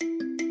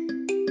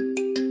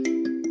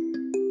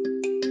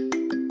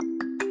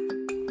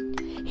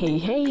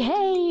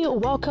Hey,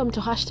 welcome to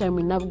Hashtime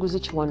with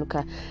Nabuguzi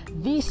Chiwanuka.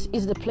 This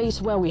is the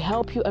place where we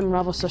help you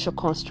unravel social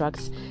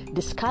constructs,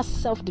 discuss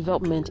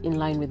self-development in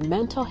line with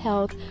mental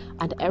health,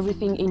 and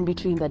everything in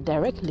between that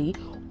directly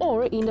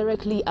or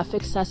indirectly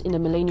affects us in the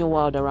millennial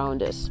world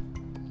around us.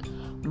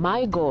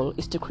 My goal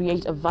is to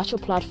create a virtual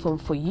platform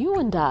for you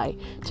and I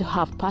to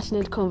have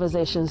passionate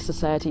conversations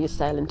society is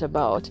silent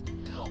about.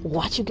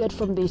 What you get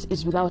from this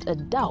is without a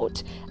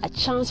doubt a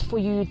chance for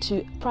you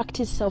to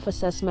practice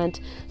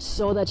self-assessment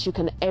so that you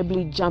can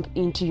ably jump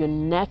into your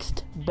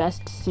next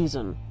best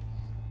season.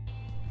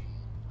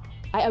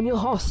 I am your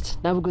host,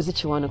 Nabuguzi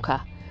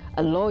Chiwanuka,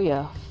 a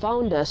lawyer,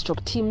 founder,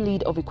 team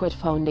lead of Equate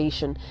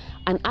Foundation,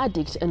 an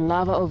addict and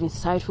lover of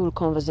insightful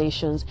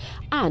conversations,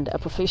 and a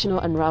professional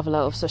unraveler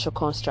of social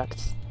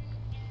constructs.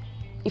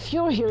 If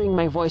you're hearing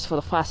my voice for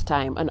the first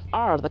time and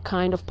are the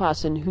kind of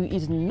person who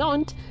is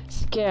not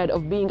scared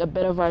of being a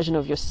better version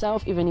of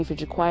yourself, even if it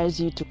requires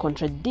you to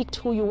contradict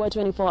who you were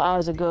 24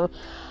 hours ago,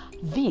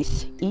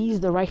 this is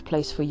the right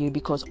place for you,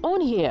 because on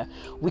here,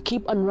 we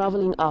keep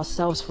unraveling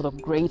ourselves for the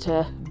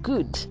greater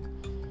good.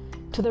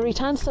 To the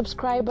return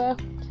subscriber,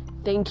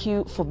 thank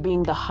you for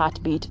being the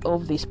heartbeat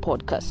of this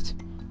podcast.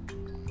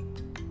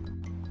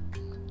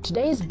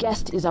 Today's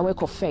guest is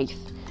Aweko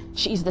Faith.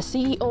 She is the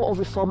CEO of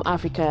Reform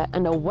Africa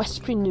and a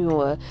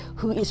Westpreneur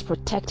who is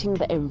protecting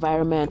the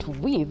environment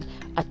with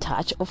a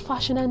touch of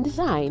fashion and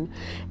design.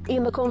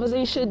 In the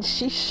conversation,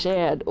 she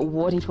shared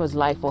what it was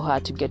like for her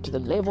to get to the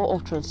level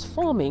of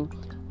transforming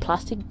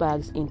plastic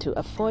bags into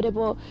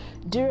affordable,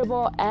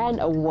 durable,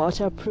 and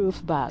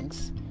waterproof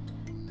bags.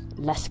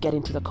 Let's get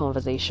into the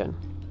conversation.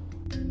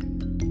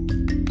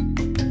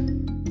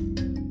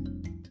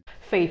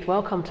 Faith,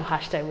 welcome to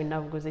Hashtime with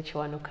Nabuguzi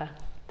Chiwanuka.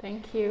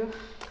 Thank you.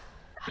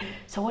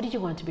 So what did you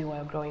want to be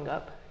while growing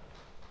up?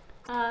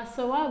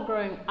 So while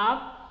growing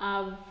up,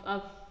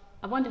 I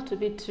wanted to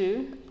be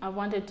two. I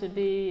wanted to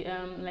be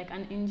like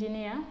an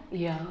engineer.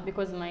 Yeah.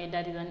 Because my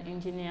dad is an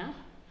engineer.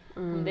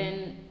 And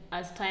then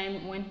as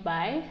time went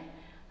by,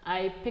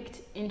 I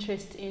picked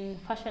interest in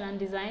fashion and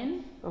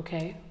design.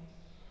 Okay.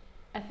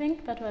 I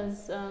think that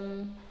was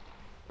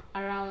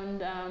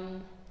around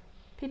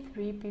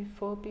P3,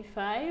 P4,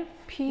 P5.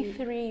 P3,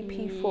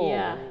 P4.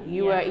 Yeah.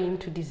 You were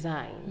into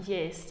design.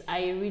 Yes,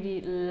 I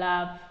really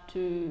love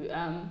to,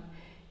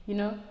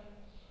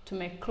 to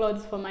make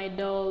clothes for my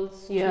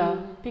dolls. Yeah.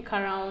 To pick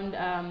around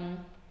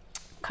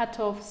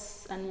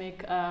cut-offs and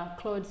make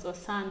clothes or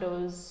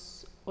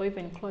sandals, or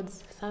even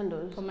clothes.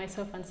 Sandals. For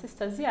myself and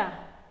sisters. Yeah,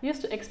 we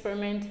used to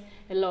experiment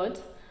a lot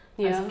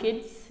Yeah. as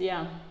kids.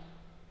 Yeah.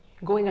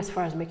 Going as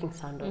far as making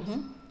sandals.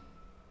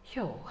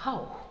 Yo,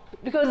 how?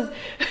 Because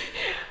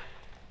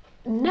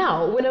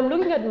now, when I'm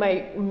looking at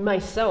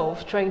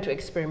myself trying to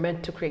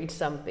experiment to create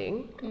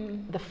something,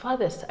 the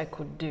farthest I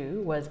could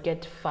do was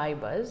get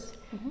fibers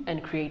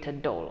and create a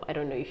doll. I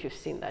don't know if you've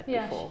seen that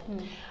before.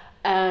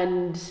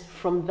 And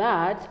from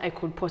that, I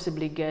could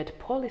possibly get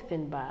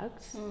polythene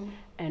bags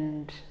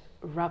and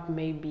wrap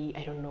maybe,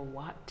 I don't know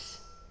what,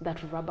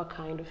 that rubber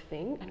kind of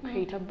thing, and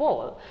create a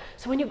ball.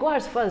 So when you go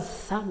as far as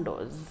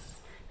sandals.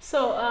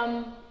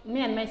 So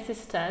me and my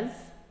sisters,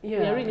 we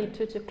are really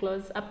too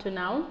close up to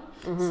now.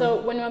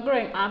 So when we were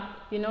growing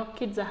up,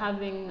 kids are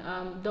having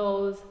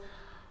dolls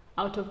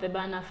out of the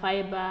banana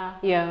fiber,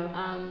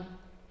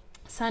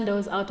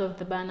 sandals out of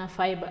the banana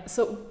fiber.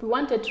 So we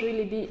wanted to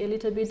really be a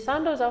little bit...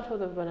 Sandals out of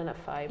the banana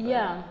fiber?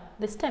 Yeah,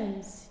 the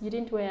stems. You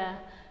didn't wear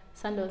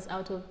sandals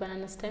out of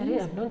banana stems?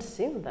 Really, I've not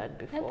seen that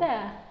before. They're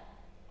there.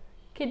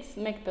 Kids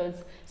make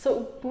those.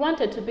 So we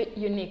wanted to be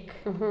unique,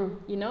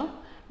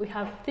 We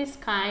have this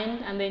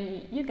kind, and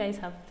then you guys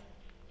have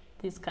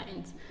these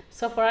kinds.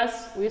 So for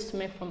us, we used to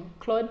make from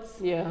clothes.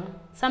 Yeah.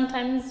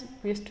 Sometimes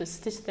we used to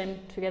stitch them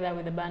together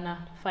with the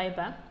banana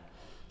fiber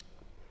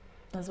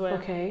as well.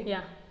 Okay.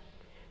 Yeah.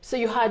 So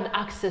you had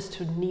access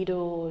to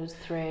needles,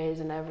 threads,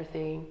 and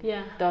everything.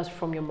 Yeah. That was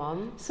from your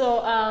mom?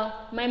 So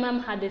my mom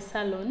had a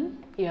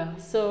salon. Yeah.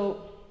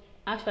 So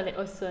actually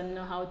also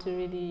know how to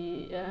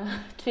really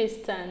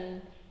twist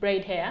and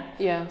braid hair.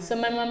 Yeah. So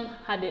my mom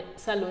had a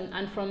salon,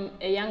 and from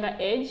a younger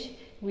age,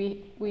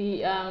 we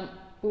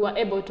were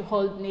able to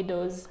hold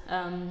needles,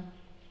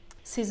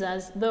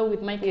 scissors, though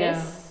with my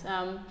case,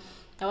 I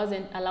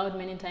wasn't allowed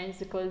many times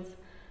because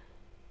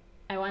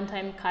I one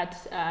time cut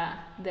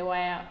the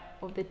wire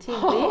of the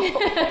TV.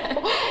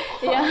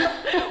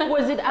 Yeah.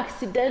 Was it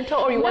accidental,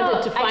 or you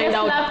wanted to find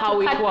out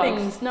how it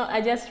works? Things. No, I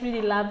just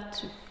really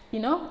loved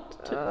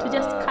to, to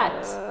just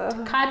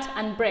cut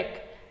and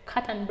break.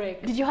 Cut and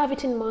break. Did you have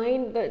it in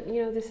mind that,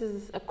 this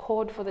is a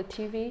cord for the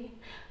TV?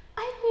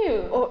 I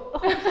knew.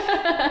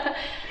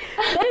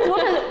 That is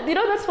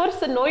what that's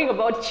what's annoying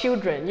about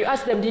children. You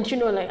ask them, didn't you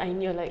know? Like, I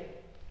knew, like,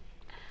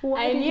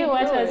 I knew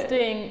what I was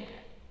doing.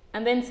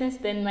 And then since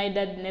then, my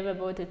dad never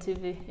bought a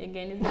TV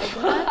again. It's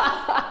like, what?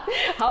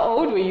 How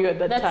old were you at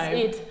that time?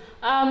 That's it.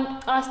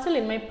 I was still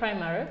in my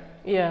primary.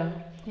 Yeah.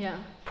 Yeah.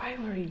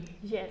 Primary?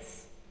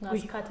 Yes. I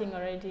was cutting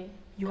already.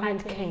 You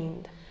weren't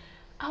caned?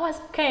 I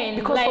was caned.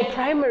 Because like, for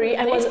primary,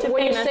 I they was used to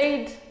when you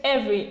cane us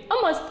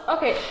said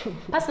okay,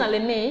 personally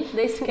me,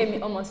 they used to cane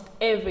me almost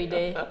every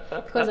day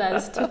because I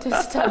was too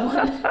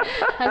stubborn.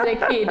 As a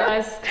kid, I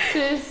was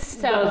too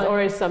stubborn. there was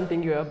always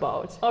something you're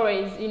about.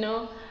 Always,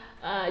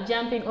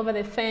 jumping over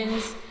the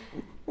fence,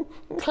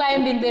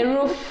 climbing the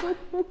roof,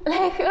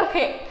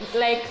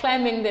 like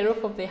climbing the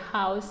roof of the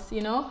house.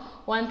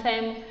 One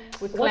time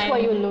we climbed. What were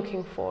you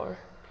looking for?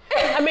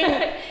 I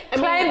mean,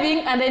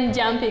 climbing and then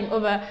jumping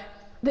over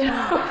the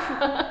roof.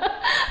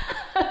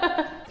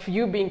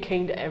 You being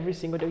caned every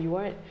single day,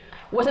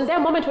 wasn't there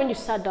a moment when you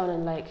sat down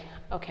and like,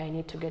 okay, I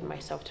need to get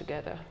myself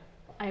together?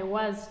 I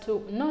was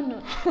too.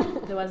 No,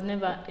 there was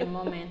never a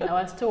moment. I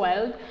was too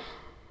wild.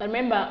 But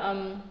remember,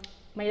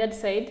 my dad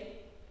said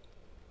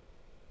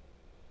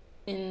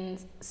in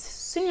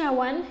senior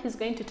 1, he's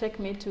going to take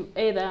me to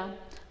either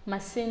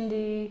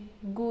Masindi,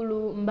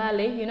 Gulu,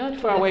 Mbale,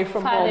 to away the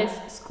from farthest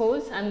home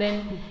schools, and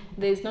then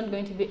there's not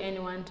going to be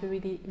anyone to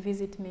really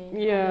visit me.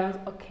 Yeah. And I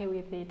was okay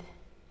with it.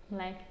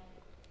 Like,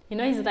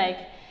 it's like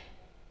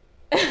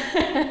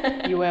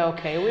you were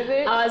okay with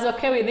it? I was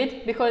okay with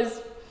it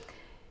because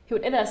he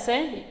would either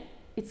say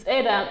it's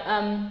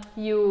either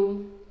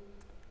you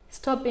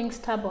stop being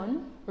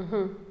stubborn,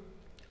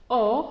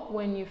 or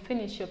when you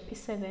finish your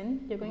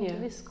P7, you're going to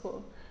this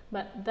school.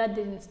 But that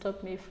didn't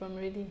stop me from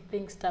really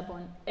being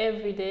stubborn.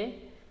 Every day,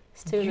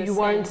 still the same. You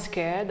weren't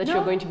scared that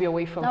you're going to be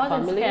away from family? I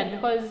wasn't scared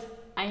because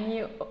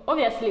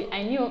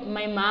I knew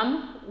my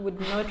mom would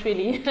not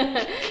really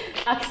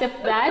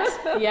accept that,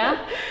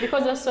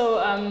 because also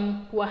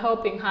we're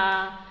helping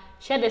her.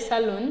 She had a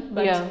salon,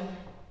 but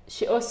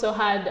she also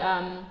had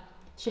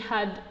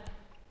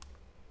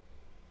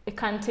a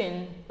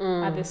canteen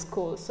at the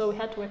school, so we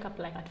had to wake up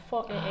like at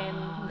 4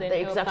 a.m. The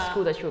exact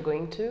school that you were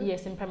going to?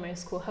 Yes, in primary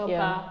school. Help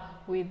her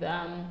with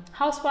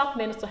housework,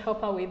 then also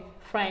help her with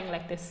frying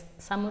like the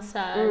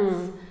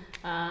samosas.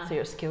 So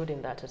you're skilled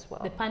in that as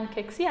well? The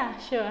pancakes, yeah,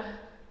 sure.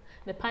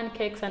 The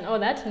pancakes and all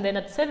that, and then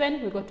at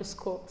 7 we go to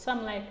school. So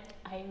I'm like,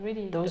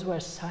 Those were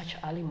such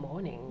early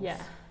mornings.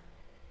 Yeah.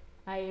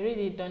 I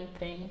really don't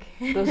think.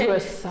 Those were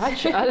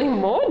such early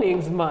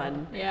mornings,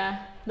 man.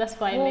 Yeah, that's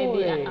why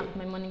maybe I'm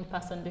a morning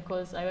person,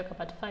 because I wake up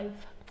at 5.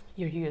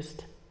 You're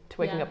used to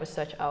waking up at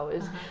such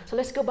hours. So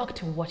let's go back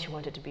to what you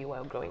wanted to be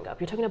while growing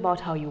up. You're talking about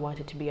how you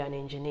wanted to be an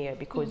engineer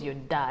because your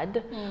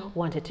dad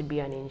wanted to be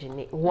an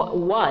engineer.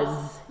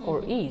 Was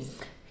or is?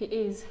 He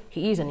is.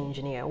 He is an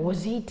engineer.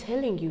 Was he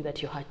telling you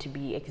that you had to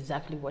be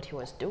exactly what he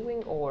was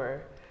doing,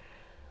 or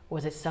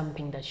was it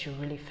something that you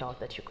really felt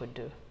that you could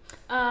do?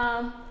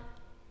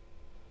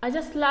 I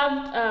just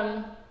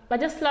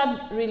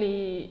loved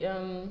really,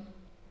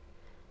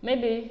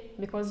 maybe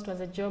because it was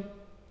a job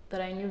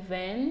that I knew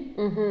then,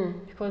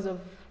 because of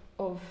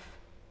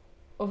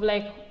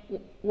like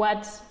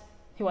what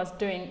he was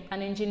doing,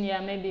 an engineer,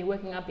 maybe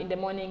waking up in the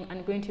morning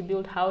and going to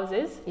build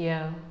houses.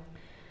 Yeah.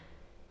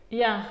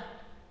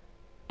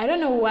 I don't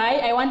know why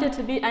I wanted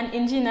to be an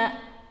engineer.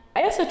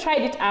 I also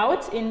tried it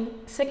out in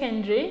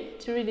secondary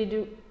to really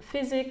do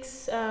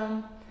physics,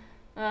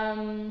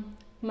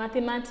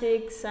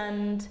 mathematics,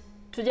 and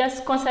to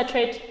just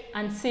concentrate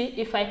and see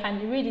if I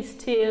can really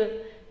still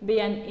be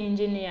an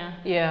engineer.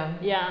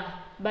 Yeah.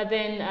 But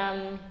then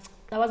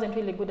I wasn't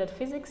really good at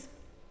physics.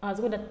 I was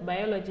good at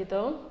biology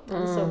though,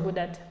 and so good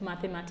at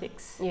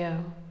mathematics. Yeah.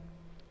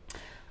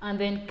 And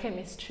then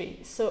chemistry.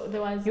 So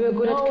there was You were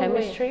good at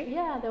chemistry? Way.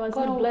 Yeah, there was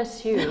God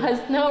bless you. There was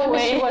no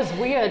way. She was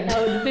weird.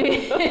 I would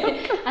be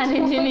an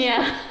engineer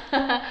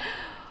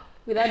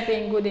without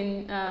being good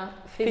in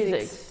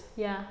physics.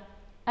 Yeah.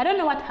 I don't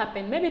know what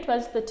happened. Maybe it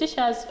was the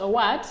teachers or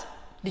what.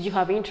 Did you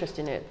have interest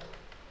in it?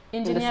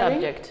 Engineering? In the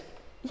subject?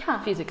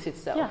 Yeah. Physics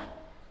itself? Yeah.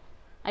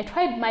 I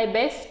tried my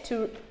best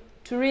to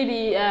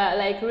really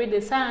like read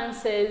the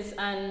sciences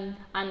and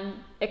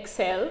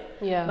excel.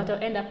 Yeah. But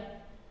I'll end up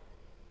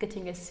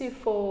getting a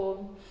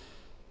C4,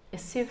 a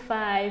C5.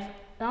 I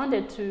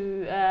wanted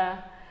to,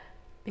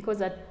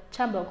 because at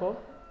Chambogo,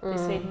 they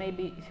said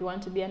maybe if you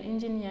want to be an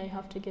engineer, you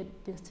have to get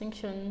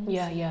distinctions.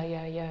 Yeah.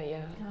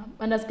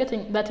 And I was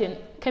getting that in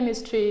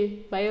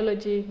chemistry,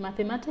 biology,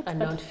 mathematics, and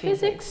but not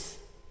physics.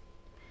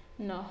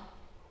 No.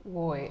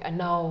 Boy, and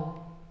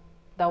now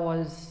that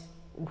was,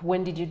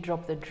 when did you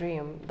drop the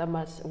dream?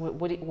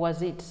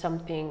 Was it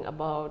something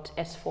about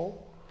S4?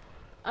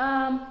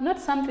 Not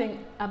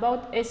something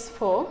about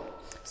S4.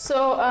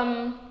 So,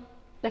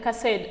 like I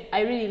said,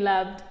 I really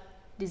loved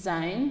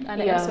design,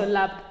 and I also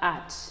loved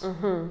art.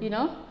 You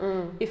know,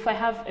 if I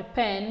have a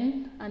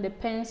pen and a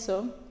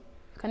pencil,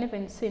 you can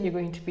even see you're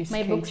going to be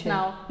my books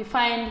now. You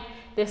find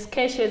the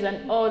sketches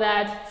and all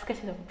that,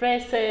 sketches of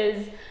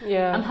dresses.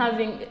 Yeah. I'm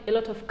having a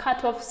lot of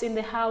cut-offs in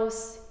the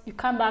house. You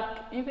come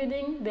back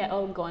evening, they're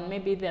all gone.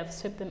 Maybe they have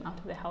swept them out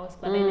of the house,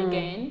 but then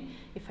again,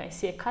 if I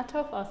see a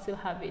cut-off, I'll still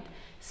have it.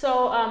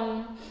 So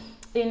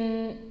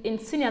in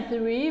senior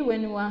 3,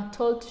 when we were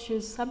told to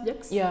choose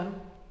subjects,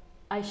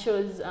 I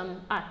chose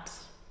art.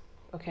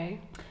 Okay.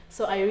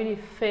 So I really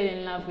fell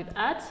in love with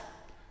art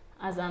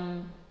as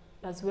I'm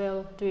as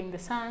well doing the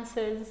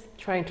sciences.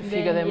 Trying to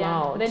figure them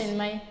out. Then in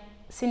my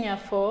senior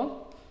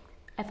 4,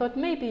 I thought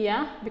maybe,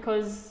 yeah,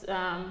 because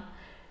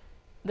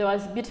there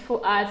was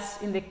beautiful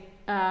arts in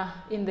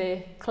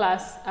the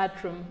class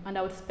art room, and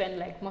I would spend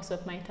like most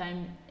of my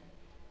time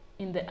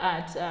in the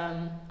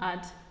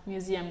art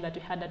museum that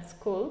we had at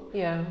school.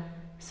 Yeah.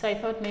 So I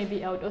thought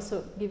maybe I would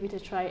also give it a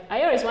try.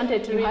 I always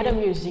wanted to. You had a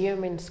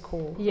museum in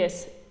school?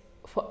 Yes,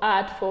 for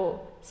art,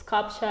 for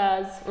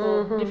sculptures,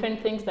 for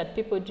different things that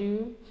people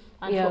do,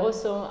 and for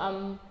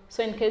also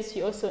so in case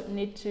you also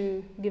need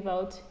to give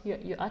out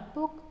your art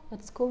book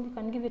at school, you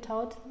can give it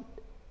out.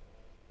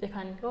 They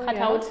can cut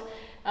out.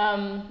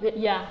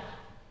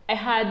 I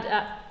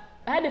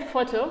had a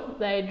photo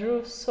that I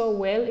drew so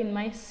well in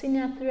my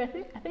senior 3,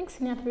 I think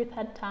senior 3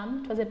 third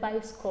term. It was a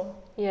bicycle.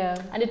 Yeah.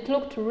 And it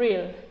looked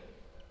real.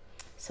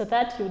 So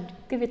that you'd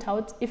give it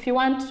out if you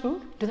want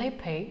to. Do they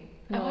pay?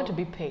 No. I want to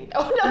be paid.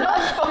 Oh, no,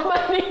 not for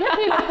money.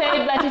 Not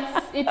paid, but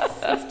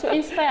it's to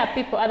inspire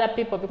people, other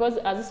people, because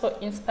I was also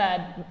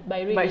inspired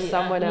by really by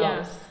someone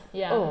else.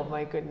 Yeah. Oh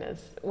my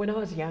goodness. When I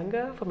was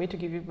younger, for me to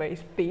give you my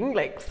thing,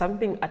 like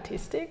something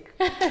artistic,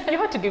 you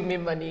had to give me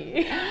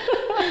money.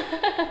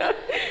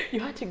 You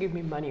had to give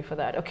me money for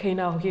that. Okay,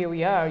 now here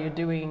we are. You're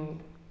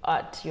doing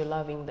art. You're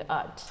loving the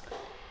art.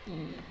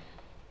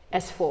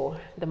 As for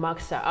the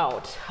marks are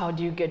out, how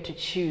do you get to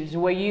choose?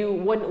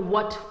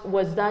 What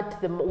was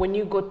that when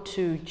you got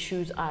to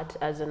choose art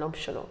as an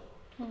optional?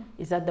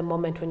 Is that the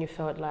moment when you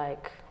felt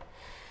like,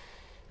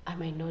 I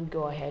might not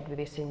go ahead with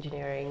this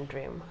engineering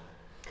dream?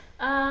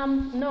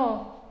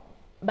 No.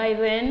 By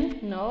then,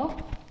 no.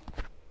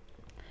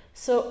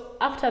 So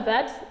after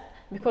that,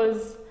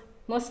 because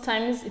most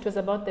times it was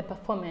about the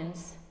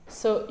performance.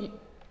 So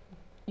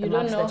you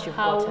don't know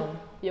how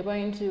you're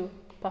going to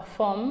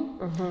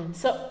perform.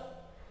 So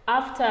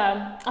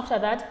after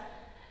that,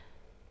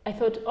 I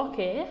thought,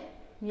 okay,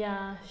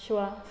 yeah,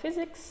 sure,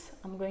 physics,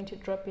 I'm going to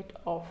drop it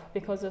off,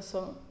 because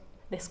also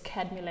they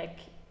scared me, like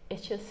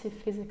HSC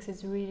physics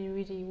is really,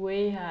 really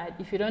way hard.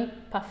 If you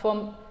don't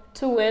perform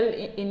too well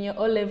in your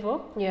O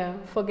level,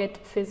 forget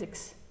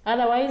physics.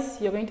 Otherwise,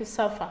 you're going to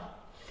suffer.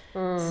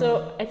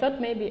 So I thought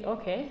maybe,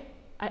 okay,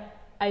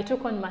 I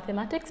took on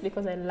mathematics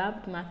because I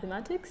loved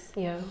mathematics.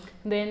 Yeah.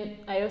 Then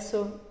I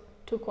also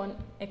took on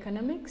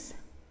economics.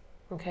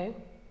 Okay.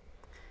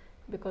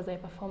 Because I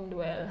performed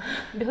well.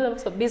 Because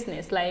also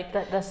business, like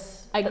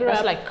that's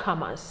like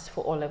commerce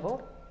for O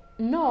level.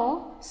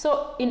 No,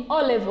 so in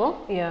O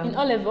level,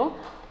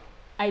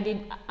 I did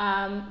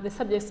the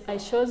subjects I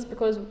chose,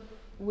 because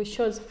we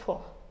chose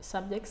 4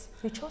 subjects.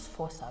 You chose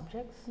 4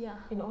 subjects? Yeah.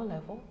 In O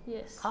level?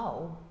 Yes.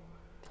 How?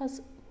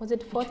 Was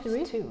it 4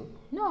 3? 2.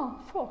 No,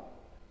 4.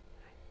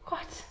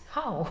 What?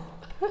 How?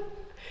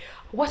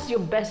 What's your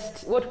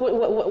best? What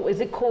is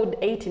it called?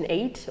 8 in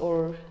 8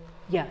 or?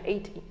 Yeah,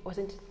 8.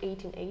 Wasn't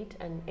 8 in 8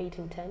 and 8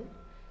 in 10?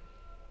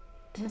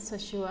 I'm not so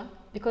sure,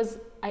 because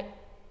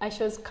I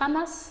chose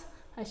commerce,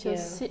 I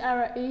chose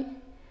CRE,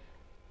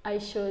 I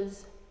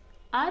chose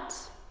art.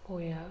 Oh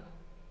yeah.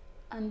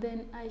 And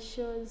then I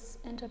chose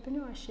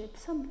entrepreneurship,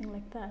 something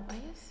like that. Are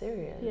you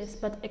serious? Yes,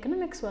 but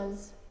economics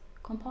was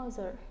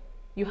compulsory.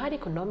 You had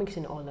economics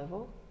in O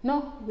level?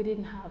 No, we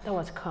didn't have. That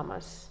was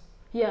commerce.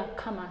 Yeah,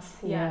 commerce.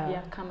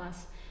 Yeah,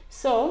 commerce.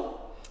 So,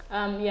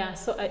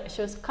 so I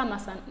chose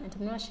commerce and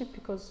entrepreneurship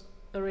because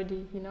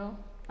already,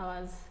 I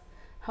was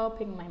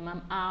helping my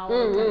mom out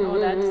and all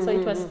that, so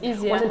it was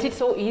easier. Wasn't it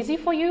so easy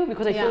for you?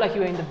 Because I feel like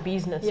you were in the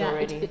business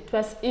already. It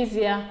was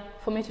easier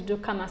for me to do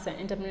commerce and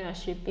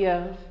entrepreneurship.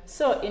 Yeah.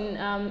 So in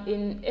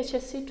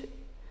HSC,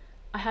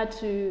 I had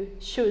to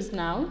choose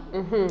now.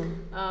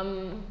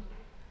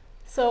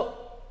 So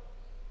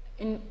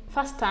in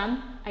first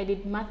term, I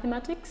did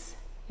mathematics,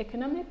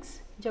 economics,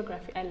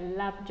 geography. I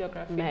love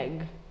geography.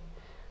 Meg.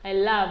 I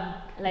love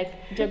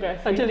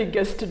geography. Until it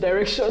gets to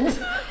directions.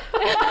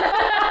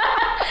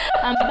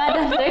 I'm bad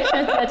at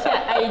directions, but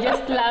I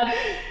just love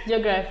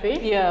geography.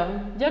 Yeah.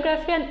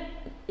 Geography and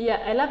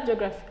I love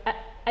geography.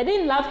 I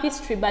didn't love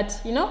history,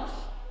 but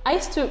I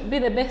used to be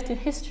the best in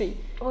history.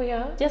 Oh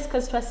yeah. Just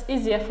because it was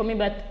easier for me,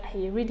 but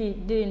I really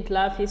didn't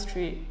love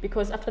history,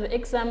 because after the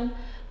exam,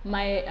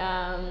 my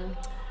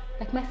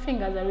my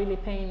fingers are really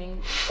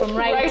paining from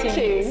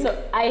writing. So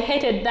I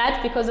hated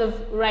that because of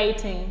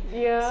writing.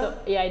 Yeah. So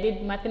I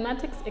did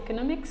mathematics,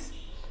 economics,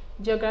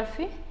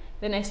 geography.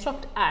 Then I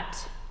struck art.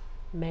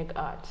 Meg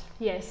art.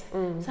 Yes.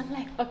 So I'm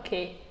like,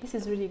 okay, this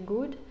is really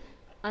good.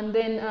 And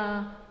then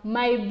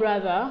my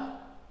brother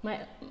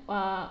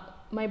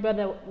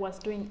was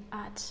doing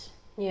art.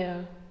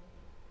 Yeah.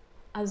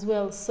 As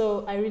well.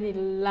 So I really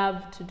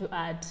love to do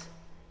art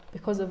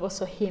because of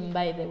also him,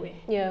 by the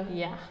way. Yeah.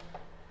 Yeah.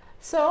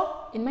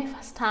 So in my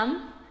first term,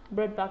 I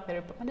brought back the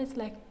report, and it's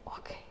like,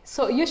 okay,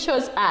 so you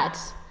chose art.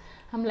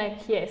 I'm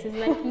like, yes. It's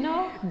like,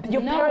 no.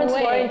 Your parents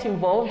weren't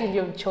involved in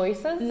your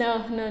choices?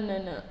 No.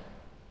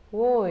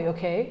 Whoa,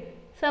 okay.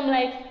 So I'm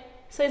like,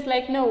 so it's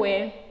like, no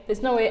way.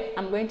 There's no way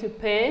I'm going to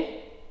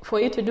pay for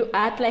you to do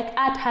art. Like,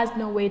 art has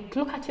no weight.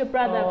 Look at your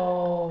brother.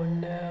 Oh,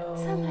 no.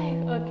 So I'm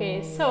like,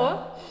 okay.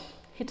 So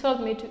he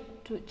told me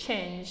to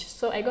change.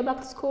 So I go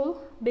back to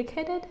school,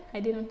 big-headed. I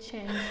didn't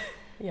change.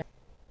 Yeah.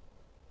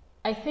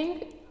 I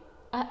think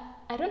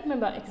I I don't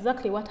remember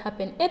exactly what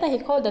happened. Either he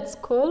called at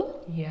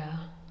school, Yeah.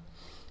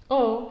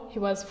 or he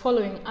was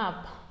following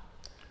up.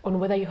 On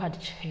whether you had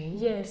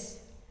changed? Yes.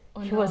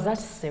 Or He was not. that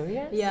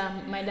serious?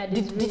 Yeah, my dad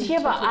is Did really he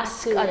ever took it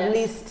ask serious. at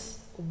least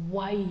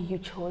why you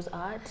chose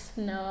art?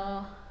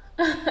 No.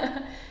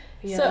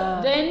 Yeah. So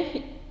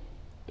then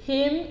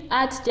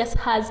art just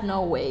has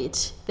no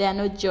weight. There are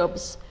no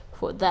jobs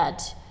for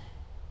that.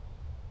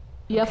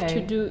 You have to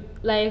Okay. do,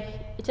 like,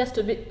 it has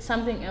to be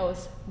something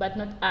else, but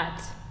not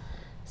art.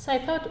 So I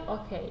thought,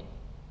 okay,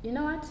 you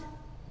know what?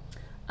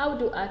 I'll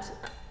do art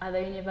at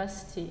the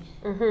university.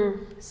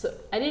 Mm-hmm. So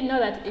I didn't know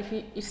that if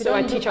you So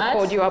don't a do teacher art,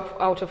 called you up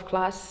out of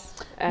class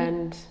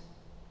and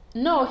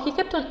no, he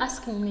kept on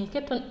asking me,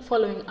 kept on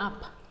following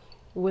up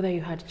whether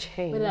you had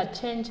changed. whether I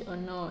changed or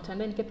not,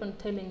 and then he kept on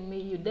telling me,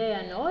 you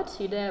dare not,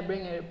 you dare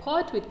bring a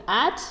report with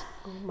art.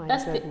 Oh my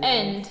That's goodness. the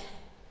end.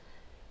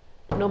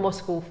 No more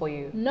school for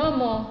you. No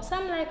more. So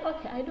I'm like,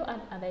 okay, I do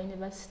art at the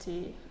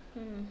university.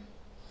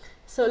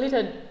 So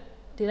little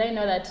did I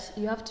know that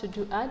you have to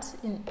do art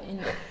in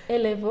A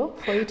level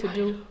for you to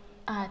do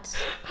art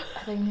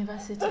at the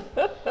university.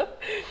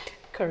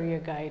 Career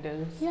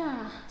guidance.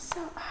 Yeah. So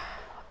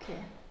okay.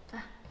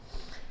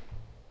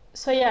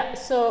 So yeah.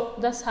 So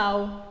that's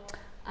how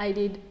I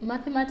did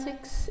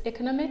mathematics,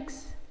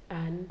 economics,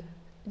 And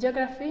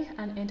geography,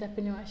 and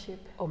entrepreneurship.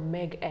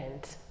 Meg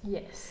and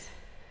Yes.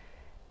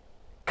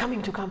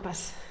 coming to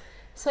campus.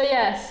 So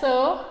yeah.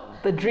 So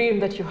The dream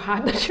that you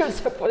had that you were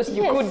supposed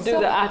you Yes, could do so-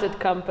 the art at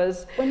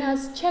campus. when I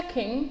was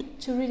checking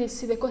to really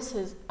see the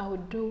courses I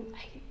would do,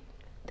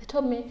 they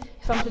told me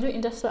if I'm to do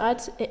industrial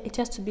arts, it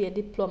has to be a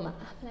diploma.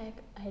 I'm like,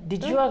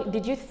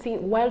 Did you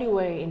think while you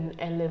were in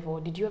A level,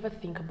 did you ever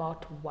think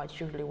about what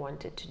you really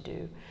wanted to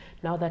do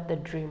now that the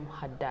dream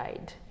had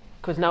died?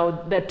 Because now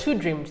there are two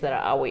dreams that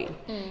are away.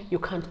 You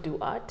can't do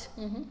art,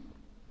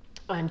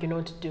 and you're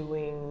not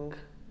doing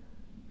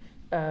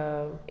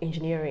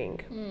engineering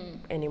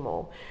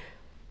anymore.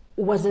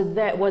 Was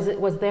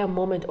there a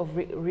moment of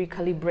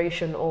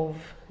recalibration of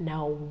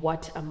now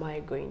what am I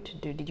going to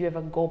do? Did you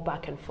ever go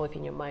back and forth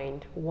in your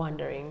mind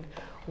wondering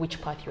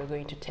which path you were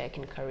going to take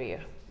in career?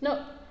 No,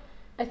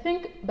 I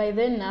think by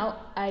then now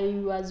I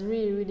was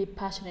really, really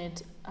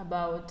passionate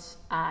about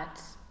art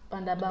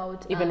and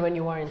about Even when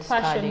you weren't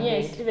fashion. studying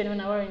Yes, it? even when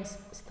I weren't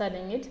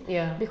studying it.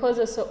 Yeah. Because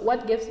also what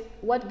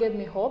gave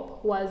me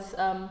hope was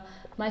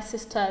my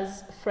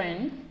sister's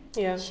friend.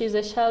 Yeah. She's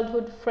a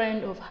childhood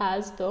friend of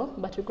hers though,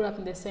 but we grew up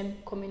in the same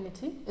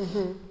community.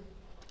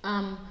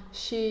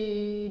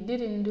 She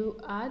didn't do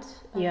art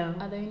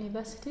at the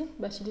university,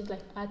 but she did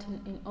like art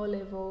in O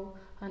level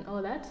and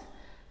all that.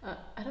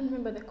 I don't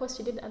remember the course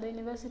she did at the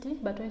university,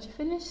 but when she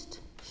finished,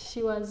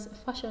 she was a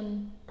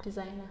fashion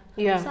designer.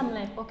 Yeah. So I'm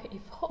like, okay,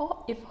 if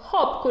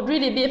Hope could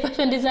really be a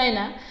fashion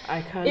designer,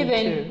 I can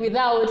even too.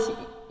 without,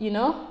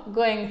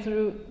 going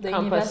through the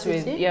Campus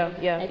university,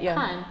 with I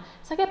can.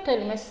 So I kept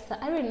telling my sister,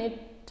 I really need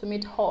to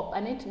meet Hope. I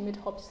need to meet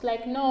Hope. She's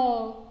like,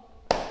 no,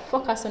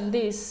 focus on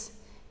this.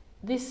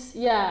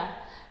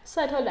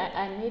 So I told her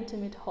I need to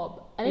meet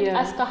Hope. I need to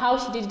ask her how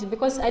she did it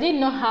because I didn't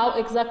know how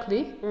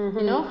exactly,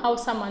 how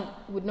someone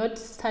would not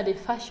study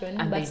fashion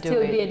And but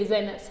still be a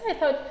designer. So I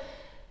thought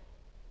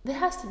there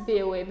has to be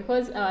a way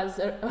because I was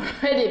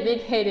already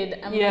big-headed.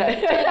 I'm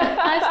like, there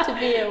has to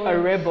be a way. A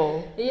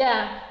rebel.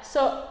 Yeah.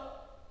 So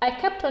I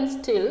kept on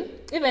still,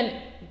 even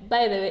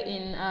by the way,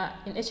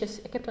 in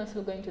HS, I kept on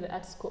still going to the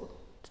art school,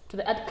 to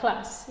the art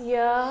class.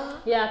 Yeah.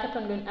 Yeah, I kept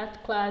on going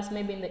art class,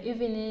 maybe in the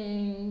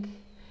evening.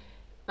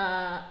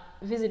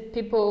 Visit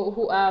people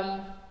who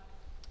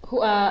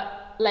are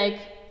like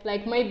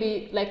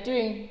maybe like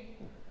during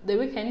the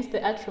weekends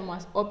the art room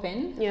was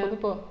open for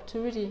people to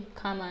really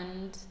come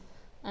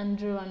and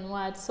draw and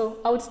what. So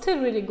I would still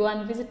really go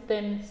and visit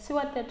them, see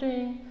what they're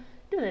doing,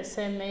 do the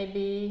same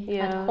maybe.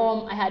 At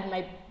home I had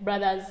my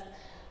brother's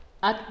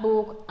art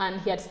book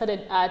and he had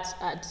studied art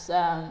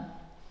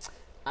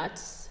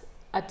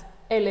at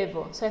A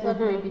level. So I thought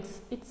maybe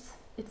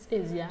it's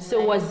easier.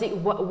 So was it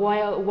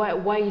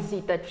why is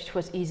it that it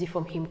was easy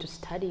for him to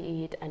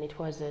study it and it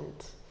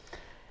wasn't?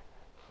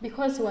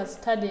 Because he was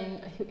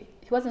studying,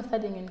 he wasn't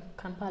studying in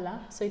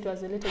Kampala, so it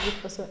was a little bit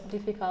also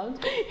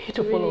difficult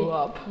to follow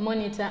up,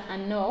 monitor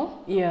and know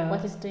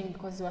what he's doing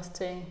because he was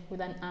staying with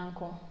an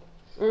uncle.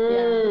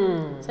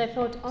 So I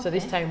thought, okay. So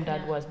this time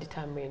Dad was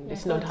determined.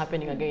 It's not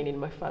happening again in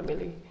my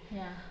family.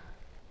 Yeah.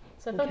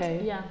 So I thought,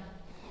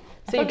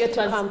 So you get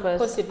to campus.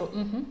 Possible.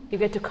 You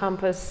get to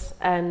campus,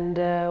 and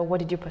what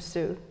did you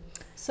pursue?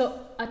 So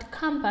at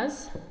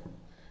campus,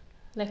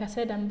 like I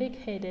said, I'm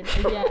big-headed.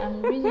 Yeah,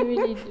 I'm really,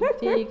 really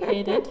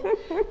big-headed.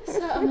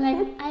 So I'm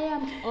like, I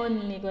am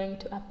only going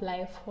to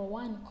apply for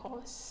one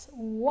course.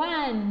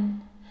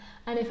 One.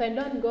 And if I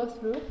don't go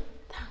through,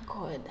 thank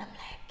God. I'm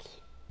like,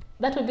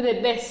 that would be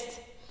the best.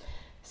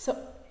 So,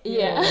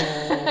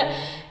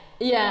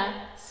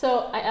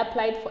 So I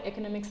applied for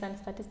economics and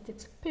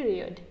statistics,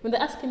 period. When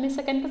they're asking me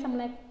second course, I'm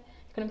like,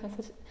 economics and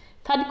statistics.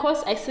 Third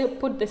course, I still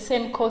put the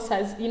same course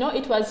as,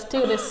 it was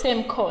still the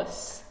same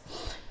course.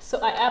 So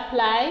I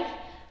apply,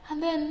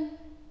 and then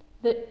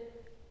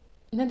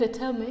they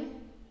tell me,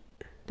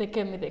 they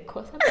gave me the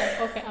course. I'm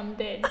like, okay, I'm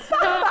dead.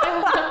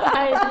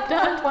 I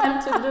don't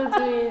want to do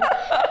this.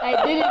 I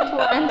didn't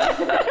want.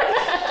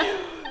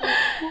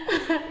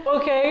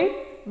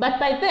 Okay. But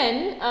by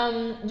then,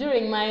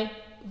 during my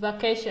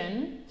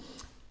vacation,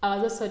 I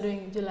was also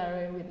doing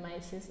jewelry with my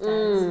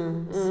sisters.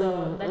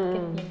 So that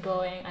kept me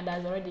going, and I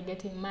was already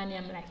getting money.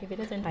 I'm like, if it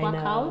doesn't work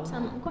out,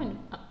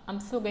 I'm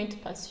still going to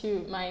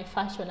pursue my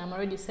fashion. I'm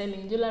already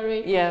selling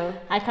jewelry. Yeah.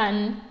 I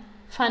can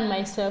fund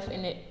myself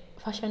in a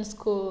fashion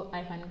school.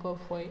 I can go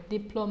for a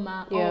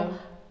diploma. Yeah. Or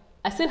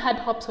I still had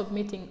hopes of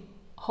meeting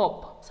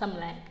Hope. So I'm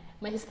like,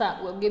 my sister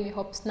will give me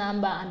Hope's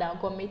number, and I'll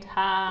go meet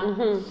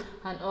her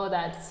and all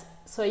that.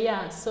 So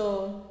yeah,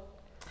 so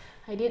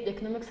I did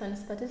economics and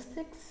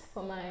statistics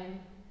for my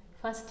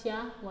first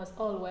year. Was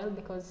all well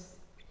because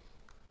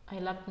I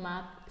loved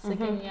math.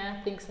 Second year,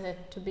 things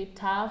had to be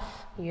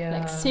tough,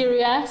 like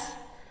serious.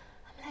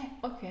 I'm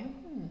like, okay,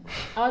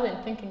 I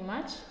wasn't thinking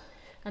much.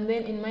 And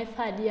then in my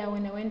third year,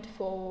 when I went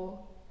for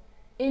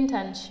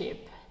internship,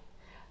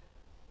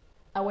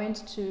 I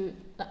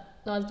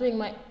was doing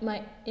my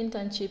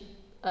internship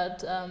at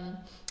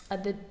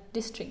the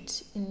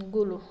district in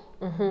Gulu.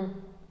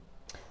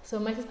 So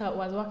my sister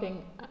was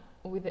working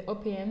with the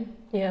OPM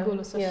in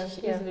Gulu, so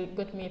she easily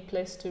got me a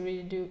place to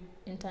really do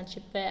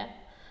internship there.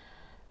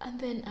 And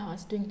then I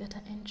was doing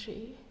data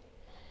entry.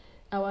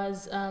 I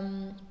was, I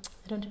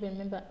don't even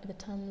remember the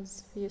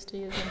terms we used to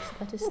use in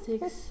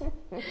statistics.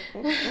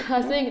 I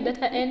was doing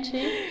data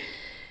entry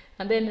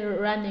and then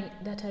running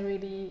data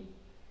really.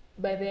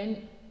 By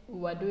then, we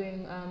were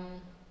doing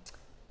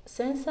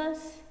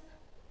census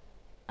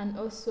and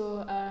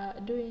also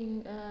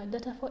doing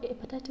data for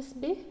hepatitis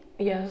B.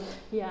 Yeah.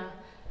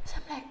 So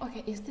I'm like,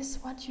 okay, is this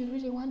what you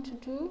really want to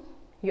do?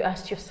 You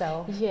asked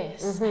yourself?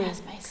 Yes, I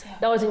asked myself.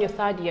 That was in your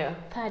third year?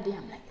 Third year.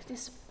 I'm like, is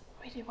this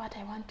really what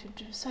I want to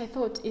do? So I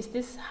thought, is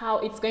this how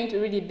it's going to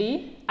really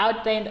be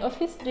out there in the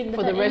office doing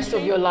for the rest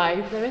of your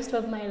life? The rest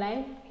of my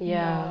life?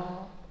 Yeah.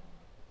 No.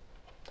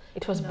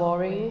 It was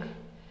boring?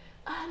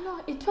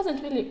 No, it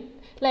wasn't really.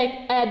 Like,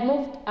 I had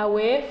moved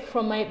away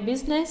from my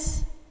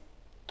business.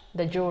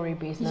 The jewelry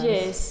business?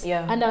 Yes.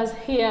 Yeah. And I was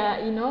here,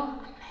 I'm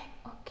like,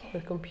 okay.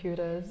 With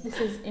computers. This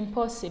is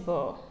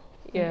impossible.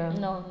 Yeah.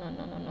 No.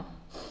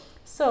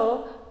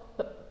 So,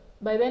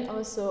 by then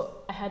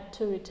also, I had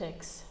two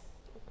retakes.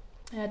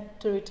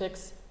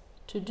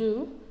 To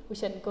do,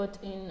 which I got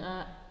in,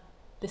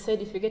 they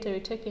said if you get a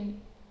retake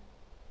in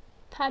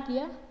third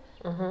year,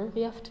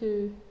 you have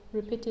to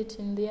repeat it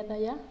in the other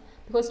year.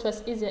 Because it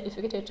was easier if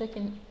you get a retake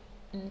in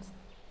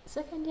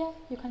second year,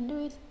 you can do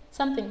it.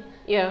 Something.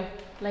 Yeah.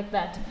 Like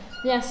that.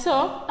 Yeah,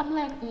 so I'm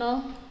like,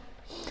 no.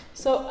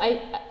 So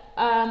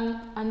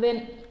and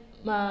then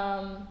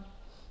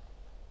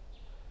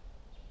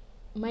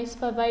my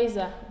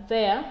supervisor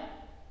there,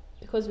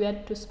 because we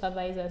had two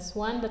supervisors,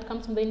 one that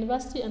comes from the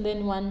university and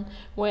then one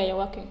where you're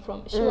working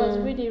from. She was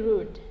really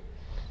rude.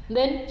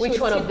 Then which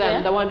one of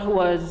them? There. The one who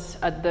was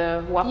at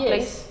the workplace?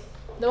 Yes,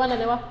 the one at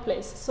the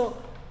workplace. So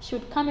she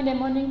would come in the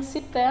morning,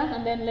 sit there,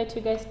 and then let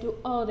you guys do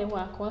all the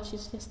work while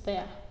she's just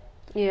there.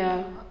 Yeah.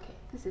 Okay,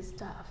 this is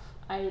tough.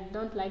 I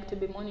don't like to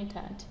be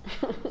monitored.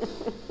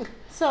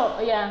 So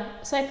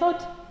I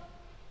thought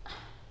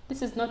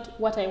this is not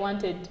what I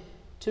wanted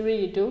to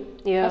really do,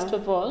 first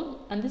of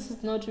all, and this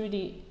is not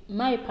really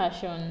my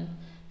passion.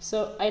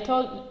 So I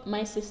told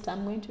my sister,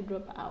 I'm going to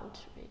drop out,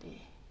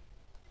 really.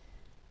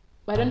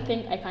 But I don't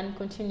think I can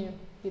continue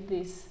with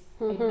this.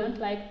 I don't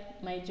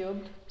like my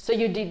job. So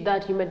you did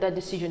that, you made that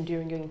decision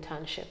during your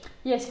internship?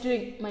 Yes,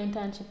 during my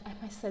internship.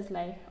 My sister's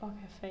like,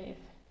 okay, Faith,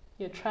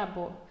 you're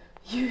trouble.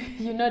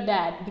 You know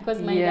Dad,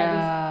 because my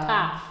dad is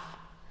tough.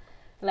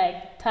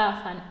 Like,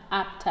 tough and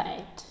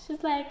uptight.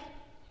 She's like,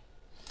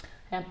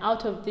 I'm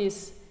out of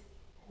this.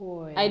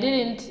 Boy. I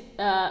didn't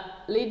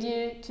lead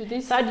you to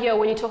this. Third year,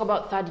 when you talk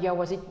about third year,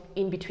 was it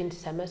in between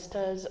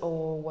semesters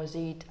or was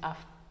it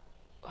after?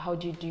 How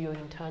did you do your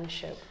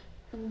internship?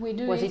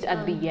 Was it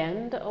at the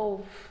end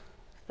of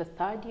the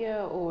third year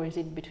or is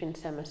it between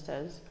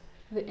semesters?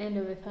 The end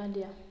of the third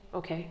year.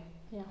 Okay.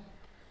 Yeah.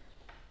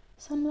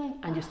 So I'm like,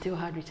 and you still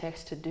had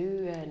retakes to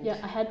do? And yeah,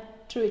 I had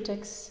 2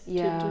 retakes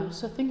to do.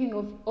 So thinking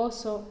of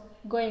also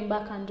going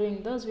back and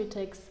doing those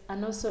retakes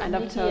and also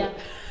here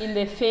in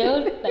the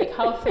field, like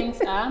how things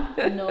are,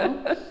 no,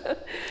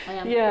 I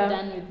am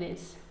done with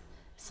this.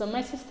 So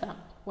my sister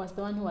was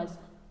the one who was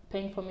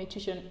paying for my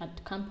tuition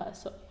at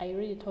campus. So I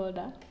really told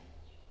her,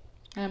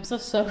 I'm so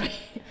sorry,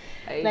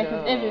 like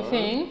with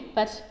everything,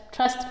 but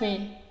trust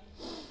me,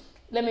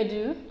 let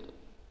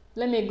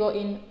me go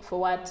in for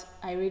what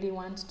I really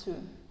want to.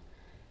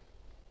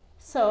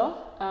 So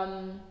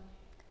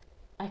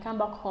I come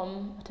back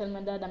home, I tell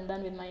my dad I'm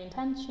done with my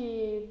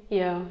internship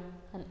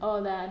and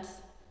all that.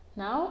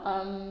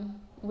 Now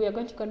we are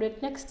going to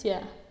graduate next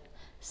year.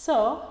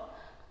 So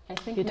I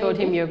think you told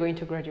him you're going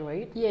to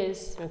graduate?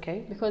 Yes.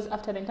 Okay. Because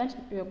after the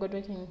internship we are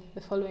graduating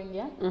the following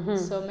year.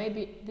 So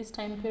maybe this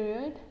time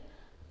period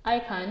I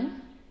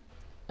can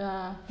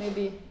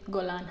maybe go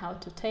learn how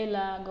to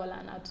tailor, go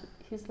learn how to...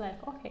 He's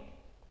like, okay,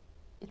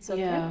 it's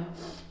okay. Yeah.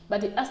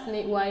 But he asked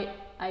me why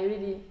I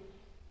really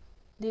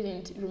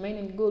didn't remain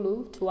in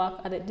Gulu to work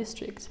at the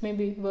district,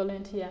 maybe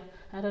volunteer.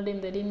 I told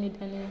him they didn't need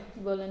any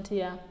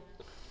volunteer.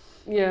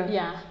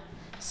 Yeah.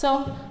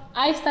 So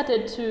I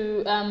started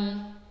to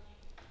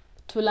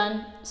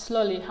learn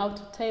slowly how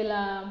to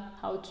tailor,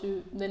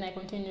 then I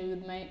continued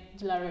with my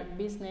jewelry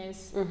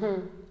business.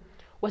 Mm-hmm.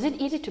 Was it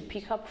easy to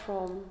pick up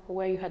from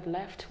where you had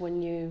left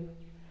when you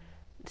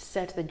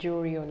set the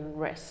jewelry on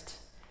rest?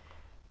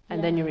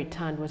 And then you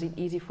returned. Was it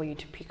easy for you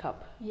to pick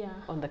up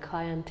on the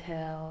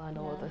clientele and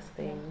all those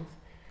things?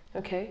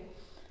 Okay.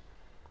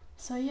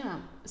 So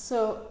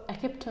I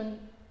kept on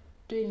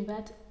doing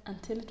that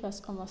until it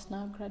was almost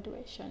now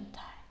graduation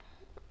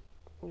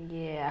time.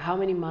 Yeah. How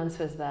many months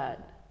was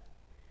that?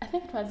 I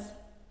think it was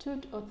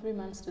 2 or 3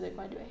 months to the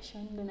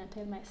graduation. Then I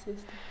tell my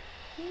sister,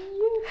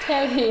 you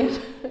tell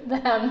him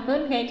that I'm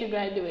not going to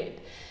graduate.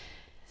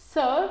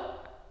 So,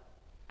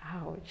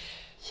 ouch.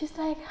 She's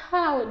like,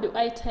 how do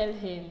I tell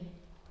him?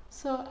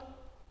 So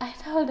I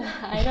told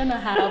her, I don't know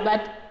how,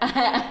 but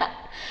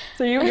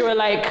so you were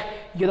like,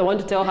 you're the one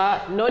to tell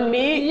her, not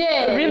me?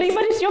 Yes. Really?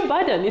 But it's your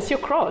burden, it's your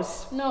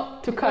cross. No,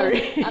 to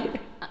carry.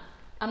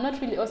 I'm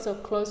not really also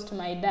close to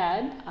my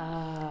dad.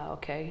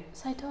 Okay.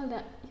 So I told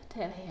her, you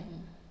tell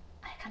him.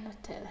 I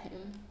cannot tell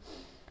him.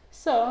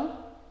 So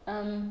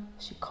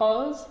she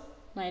calls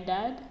my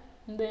dad,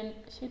 and then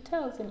she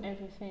tells him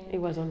everything. It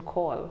was on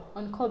call?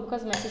 On call,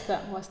 because my sister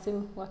was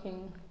still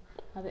working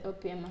at the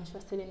OPM and she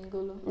was still in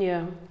Gulu.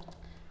 Yeah.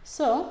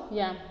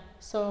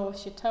 So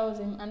she tells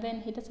him, and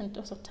then he doesn't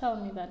also tell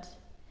me that.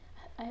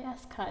 I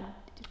asked her,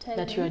 did you tell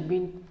that him? You had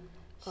been?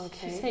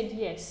 Okay. She said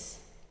yes.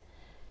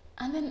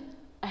 And then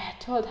I had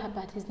told her,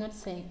 but he's not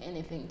saying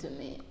anything to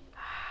me.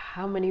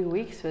 How many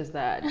weeks was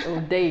that,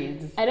 or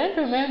days? I don't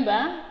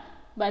remember,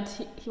 but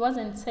he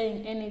wasn't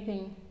saying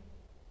anything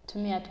to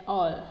me at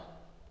all.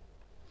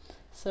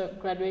 So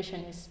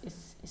graduation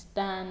is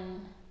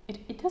done.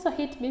 It also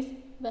hit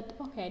me that,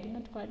 okay, I did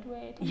not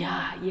graduate.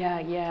 Yeah.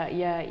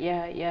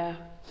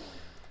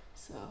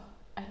 So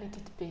I let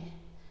it be.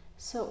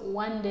 So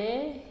one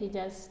day he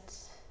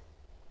just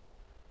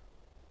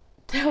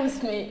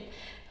tells me,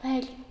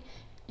 like,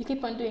 you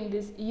keep on doing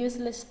these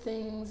useless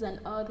things and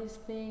all these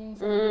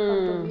things, and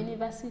out of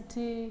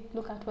university,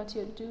 look at what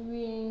you're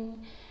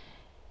doing.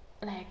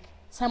 Like,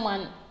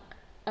 someone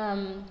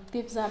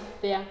gives up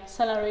their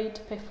salary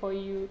to pay for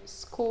you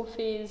school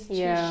fees,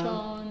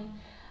 tuition,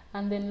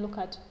 and then look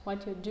at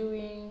what you're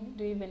doing.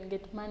 Do you even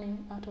get money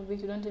out of it?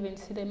 You don't even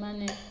see the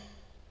money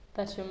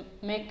that you're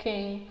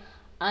making,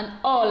 and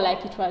all.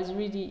 Like, it was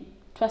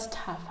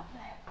tough. I'm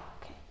like,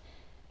 okay.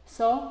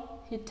 So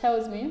he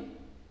tells me,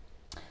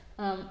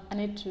 I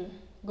need to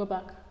go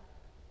back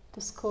to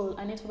school.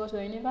 I need to go to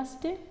the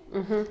university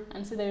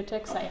and see the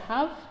texts I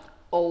have.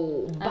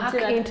 Oh, back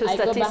into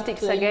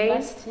statistics again?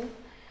 University.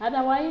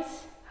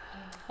 Otherwise,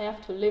 I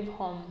have to leave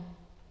home.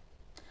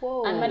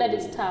 Whoa. And my dad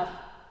is tough.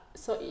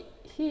 So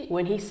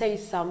when he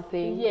says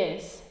something...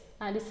 Yes,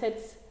 and he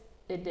sets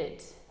a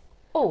date.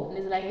 Oh, and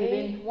it's like,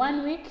 within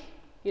 1 week,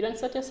 you don't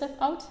sort yourself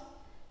out,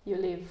 you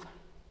leave.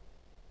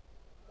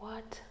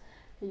 What?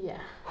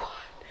 Yeah.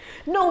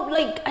 No,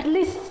 like, at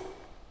least...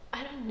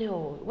 I don't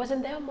know.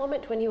 Wasn't there a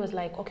moment when he was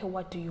like, okay,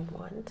 what do you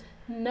want?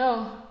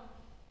 No,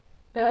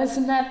 there was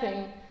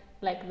nothing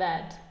like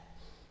that.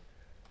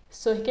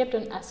 So he kept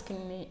on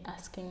asking me.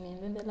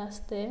 And then the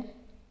last day,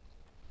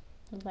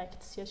 I was like,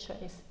 it's your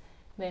choice.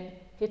 Then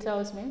he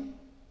tells me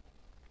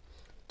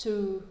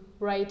to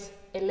write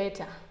a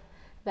letter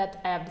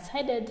that I have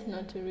decided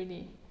not to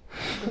really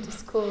go to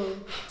school.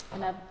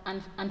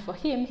 And for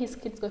him, his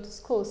kids go to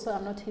school, so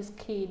I'm not his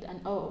kid.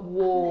 And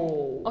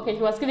whoa. Okay,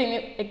 he was giving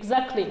me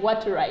exactly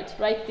what to write.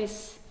 Write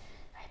this,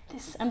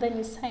 and then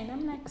you sign.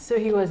 I'm like... So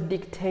he was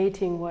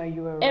dictating where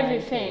you were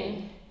everything.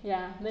 writing.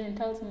 Yeah, then he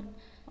tells me,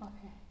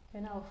 okay,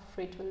 you're now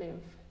free to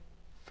live.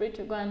 Free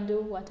to go and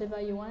do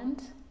whatever you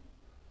want,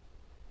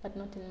 but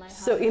not in my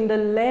house. So in the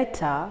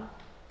letter,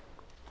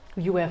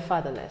 you were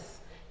fatherless?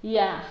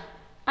 Yeah.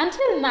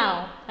 Until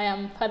now, I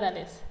am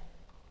fatherless.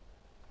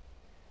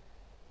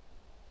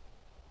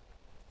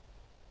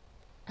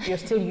 You're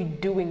still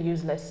doing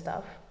useless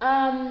stuff?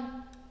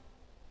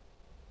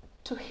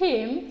 To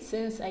him,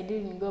 since I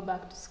didn't go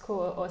back to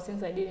school, or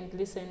since I didn't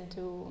listen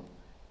to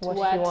what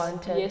he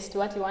wanted. Yes, to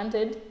what he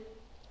wanted,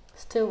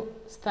 still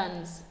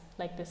stands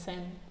like the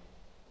same.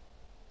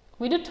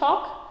 We do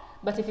talk,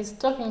 but if he's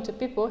talking to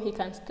people, he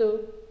can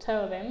still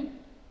tell them,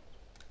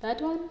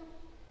 that one,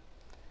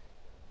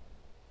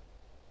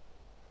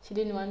 she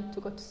didn't want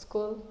to go to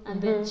school,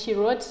 and then she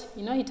wrote,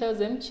 he tells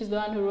them she's the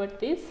one who wrote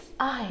this.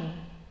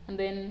 And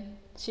then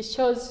she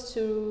chose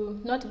to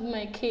not be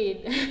my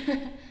kid.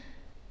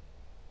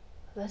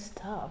 That's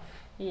tough.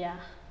 Yeah.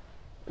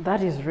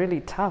 That is really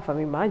tough, I'm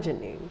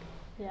imagining.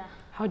 Yeah.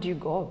 How do you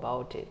go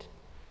about it?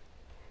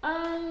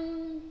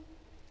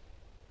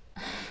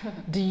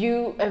 Do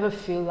you ever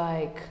feel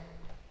like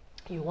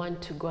you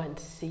want to go and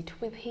sit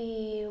with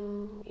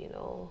him,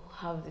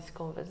 have this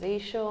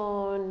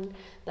conversation,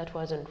 that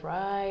wasn't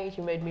right,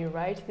 you made me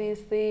write these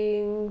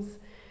things?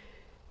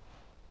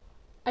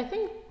 I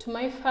think to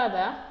my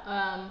father,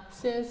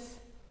 since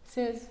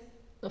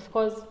of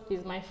course,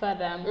 he's my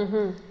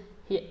father.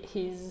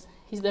 He's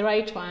the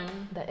right one.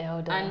 The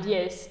elder. And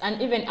yes,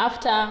 and even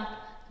after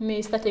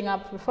me starting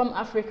up Reform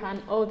Africa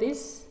and all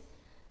this,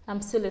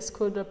 I'm still a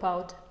school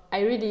dropout.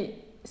 I really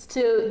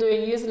still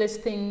doing useless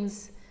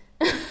things.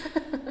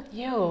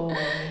 Yo.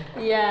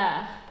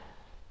 Yeah.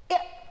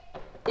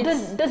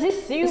 Does he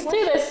see you? It's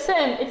still the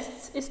same.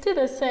 It's still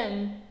the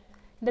same.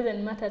 It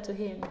doesn't matter to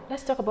him.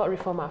 Let's talk about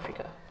Reform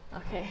Africa.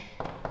 Okay.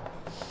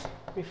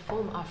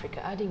 Reform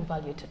Africa, adding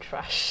value to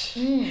trash.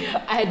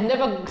 I had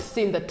never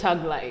seen the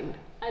tagline.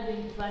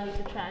 Adding value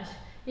to trash.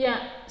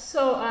 Yeah.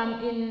 So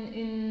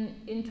in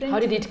 20. How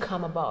did it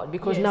come about?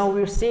 Because Yes. now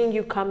we're seeing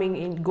you going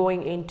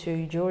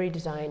into jewelry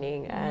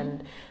designing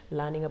and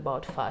learning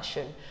about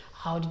fashion.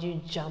 How did you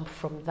jump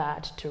from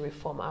that to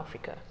Reform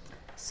Africa?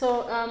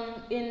 So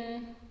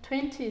in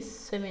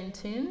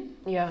 2017,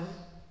 Yeah.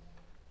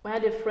 I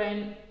had a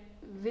friend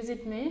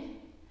visit me,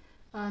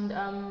 and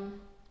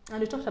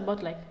we talked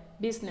about like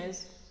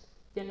business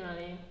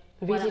generally.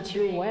 what I'm Visit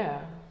you doing. where?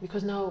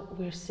 Because now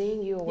we're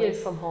seeing you away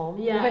Yes. from home.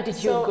 Yeah. Where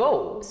did you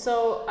go?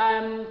 So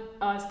I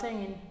was staying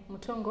in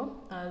Mutongo.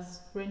 I was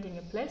renting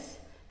a place.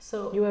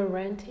 So You were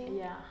renting?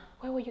 yeah,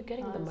 Where were you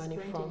getting I the was money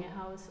renting from? a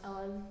house. I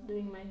was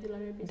doing my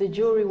jewelry business. The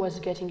jewelry was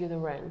getting you the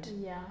rent.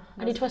 Yeah.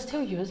 And it was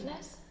still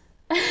useless?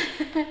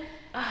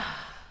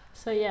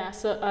 So yeah,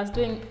 so I was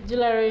doing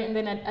jewelry, and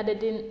then I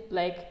added in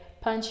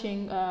like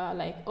punching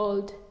like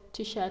old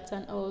t-shirts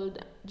and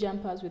old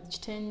jumpers with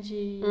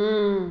chitenji,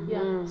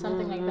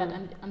 something like that.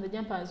 And the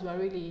jumpers were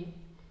really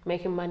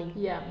Making money.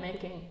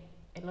 making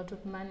a lot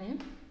of money.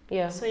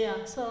 Yeah. So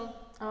yeah, so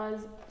I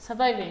was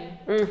surviving.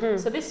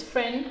 So this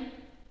friend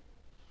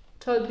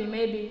told me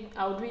maybe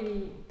I would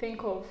really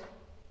think of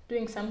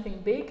doing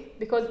something big,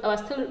 because I was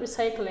still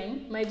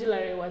recycling. My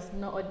jewelry was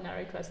not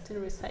ordinary, it was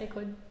still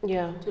recycled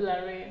Yeah.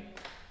 jewelry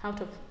out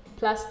of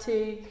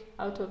plastic,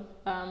 out of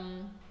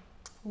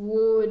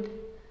wood,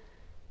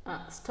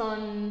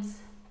 stones.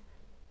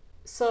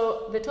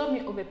 So they told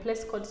me of a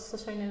place called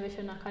Social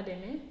Innovation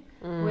Academy,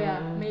 where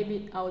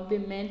maybe I would be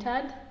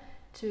mentored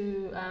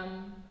to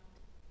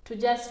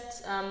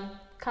just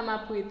come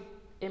up with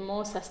a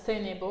more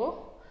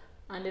sustainable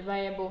and a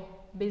viable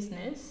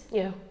business,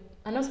 Yeah.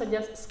 and also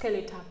just scale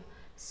it up.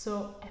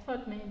 So I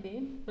thought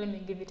maybe let me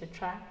give it a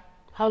try.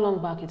 How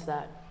long back is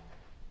that?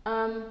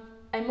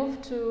 I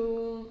moved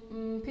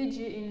to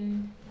PG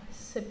in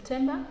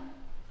September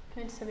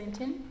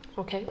 2017.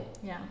 Okay.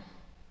 Yeah.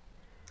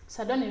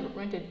 So I only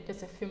rented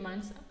just a few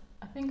months.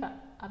 I think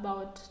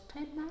about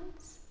 10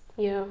 months.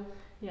 Yeah.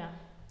 Yeah.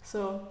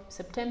 So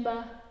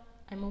September,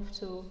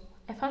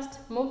 I first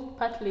moved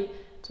partly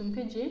to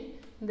Mpiji,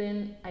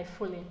 then I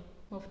fully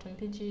moved to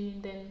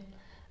Mpiji. Then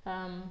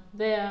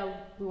there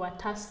we were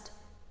tasked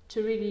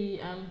to really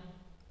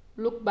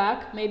look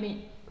back,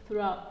 maybe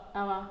throughout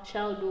our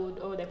childhood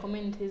or the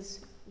communities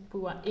we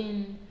were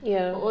in,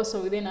 Yeah. or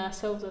also within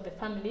ourselves or the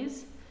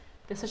families,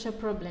 the social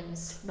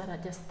problems that are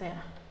just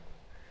there.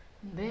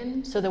 And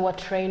then So they were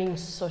training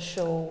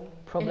social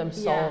problem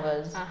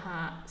solvers.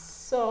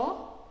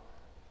 So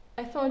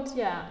I thought,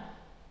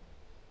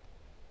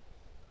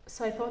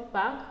 so I thought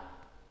back,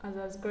 as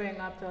I was growing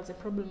up, there was a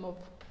problem of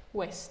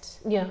waste.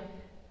 Yeah.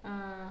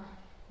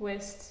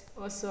 Waste.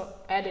 Also,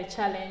 I had a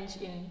challenge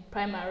in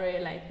primary,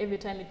 like every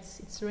time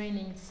it's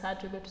raining, it's hard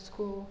to go to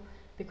school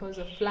because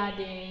of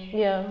flooding.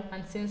 Yeah.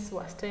 And since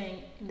we're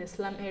staying in the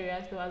slum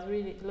areas, there was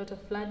really a lot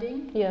of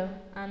flooding. Yeah.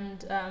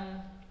 And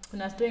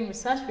when I was doing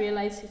research, I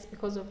realized it's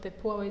because of the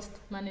poor waste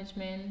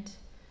management,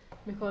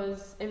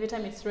 because every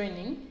time it's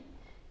raining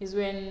is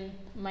when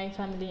my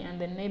family and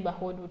the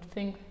neighborhood would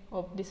think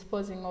of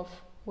disposing of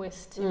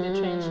waste in the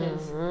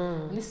trenches.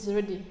 And this is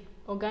already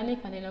organic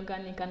and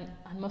inorganic, and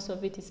most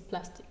of it is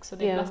plastic. So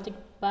the plastic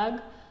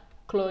bag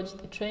clogged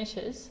the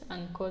trenches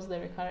and caused the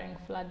recurring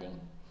flooding.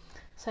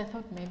 So I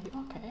thought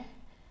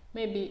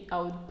maybe I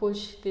would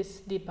push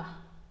this deeper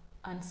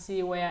and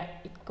see where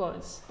it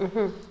goes.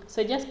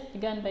 So I just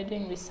began by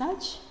doing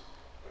research.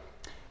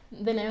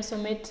 Then I also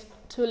met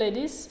two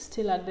ladies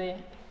still at the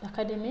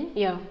academy.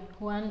 Yeah.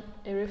 One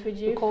a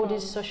refugee. You call from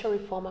this Social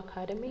Reform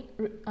Academy?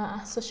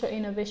 Social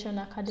Innovation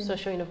Academy.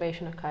 Social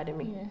Innovation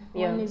Academy.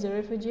 One is a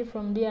refugee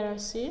from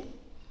DRC,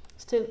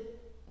 still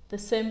the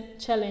same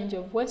challenge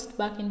of waste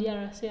back in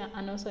DRC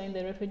and also in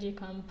the refugee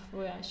camp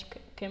where she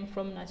came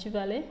from, Nachi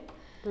Valley.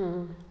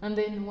 And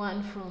then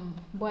one from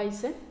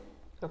Boise.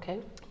 Okay.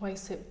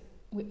 Boise,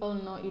 we all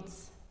know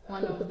it's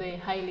one of the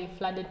highly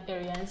flooded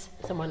areas.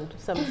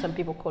 Some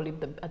people call it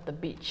at the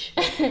beach.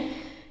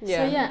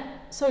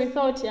 So we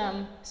thought,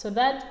 so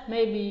that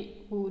maybe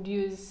we would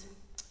use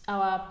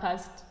our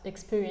past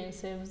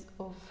experiences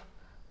of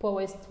poor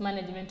waste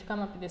management to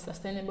come up with a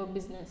sustainable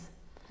business.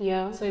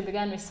 Yeah. So we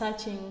began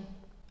researching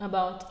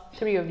about...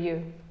 Three of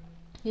you.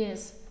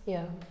 Yes.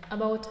 Yeah.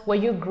 About... Were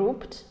you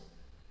grouped?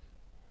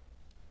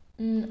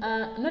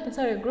 Not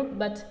necessarily a group,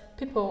 but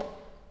people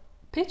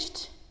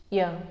pitched.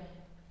 Yeah.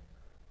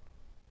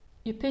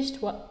 You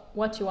pitched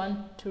what you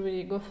want to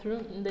really go through,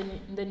 and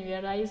then you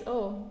realize,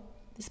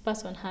 this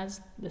person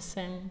has the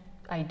same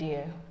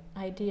idea.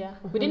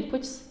 We didn't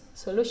pitch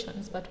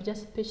solutions, but we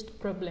just pitched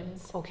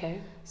problems.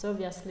 Okay. So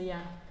obviously,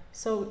 yeah.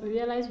 So we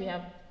realized we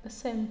have the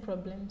same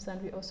problems,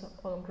 and we also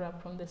all grew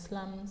up from the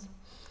slums.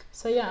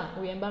 So yeah,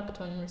 we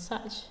embarked on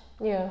research.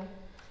 Yeah.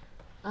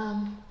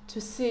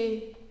 To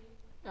see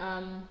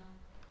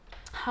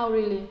how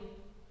really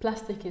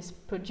plastic is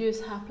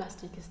produced, how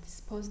plastic is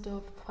disposed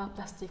of, how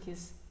plastic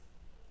is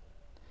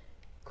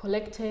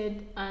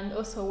collected, and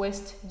also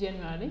waste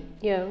generally.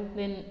 Yeah.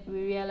 Then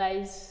we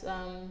realized,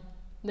 then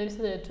we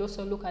started to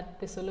also look at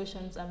the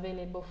solutions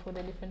available for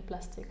the different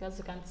plastic. As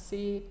you can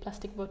see,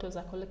 plastic bottles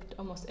are collected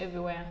almost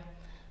everywhere,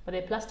 but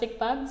the plastic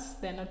bags,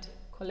 they're not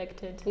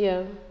collected.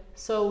 Yeah.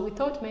 So we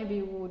thought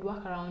maybe we would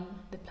work around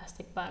the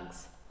plastic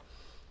bags.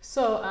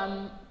 So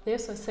they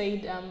also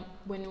said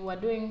when we were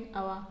doing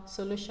our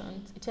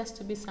solutions, it has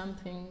to be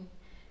something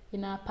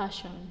in our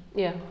passion.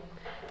 Yeah.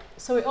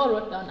 So we all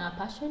wrote down our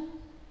passion: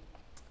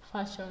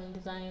 fashion,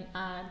 design,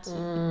 art.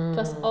 It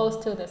was all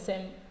still the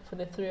same for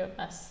the three of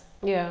us.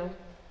 Yeah.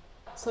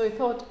 So we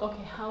thought,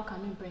 okay, how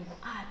can we bring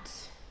art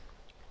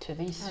To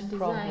this and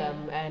problem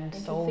design and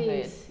into solve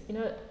this? it. You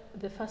know,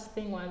 the first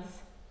thing was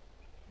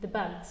the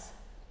bags.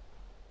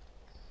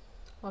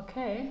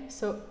 Okay,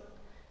 so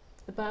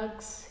the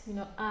bags, you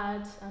know,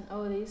 art and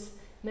all this.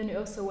 Then we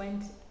also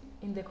went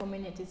in the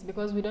communities,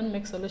 because we don't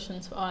make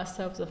solutions for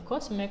ourselves, of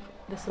course, we make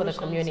the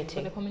solutions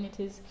for the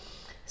communities.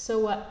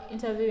 So we're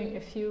interviewing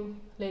a few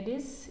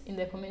ladies in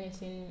the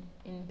community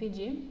in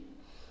PG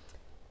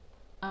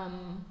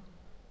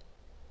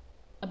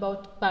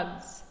about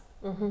bags,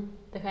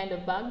 the kind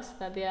of bags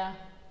that their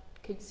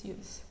kids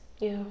use.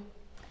 Yeah.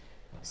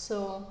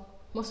 So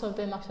most of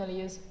them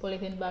actually use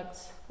polythene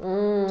bags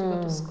to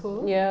go to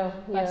school. Yeah,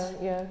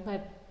 But- yeah.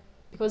 But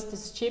because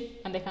it's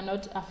cheap and they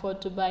cannot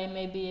afford to buy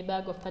maybe a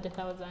bag of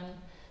 30,000.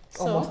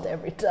 So, Almost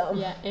every time.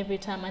 yeah, every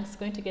time, and it's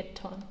going to get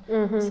torn.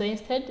 Mm-hmm. So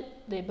instead,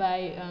 they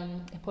buy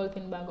a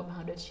polythene bag of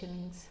 100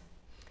 shillings.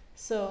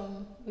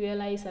 So we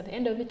realize at the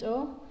end of it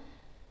all,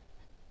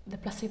 the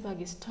plastic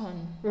bag is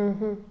torn,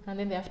 and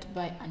then they have to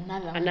buy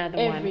another Another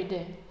one one. every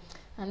day.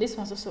 And this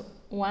was also,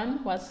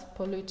 one was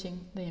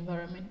polluting the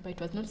environment, but it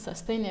was not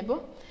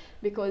sustainable,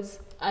 because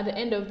at the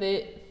end of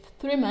the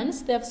 3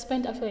 months, they have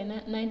spent actually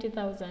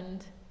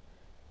 90,000.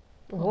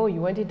 Oh,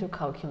 you went into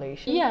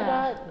calculation Yeah. for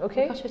that?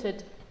 Okay.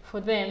 Calculated for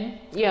them,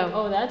 Yeah.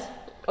 all that.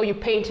 Oh, you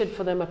painted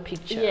for them a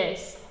picture.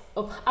 Yes,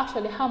 of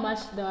actually how much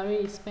they are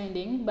really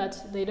spending,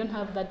 but they don't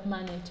have that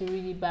money to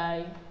really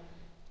buy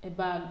a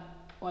bag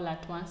all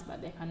at once,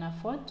 but they can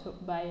afford to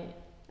buy.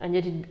 And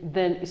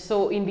yet,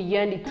 so in the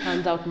end, it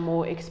turns out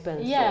more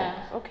expensive. Yeah.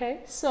 Okay.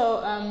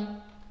 So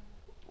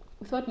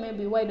we thought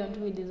maybe why don't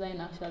we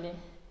design actually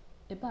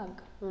a bag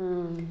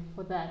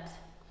for that?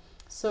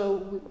 So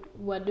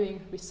we were doing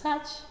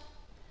research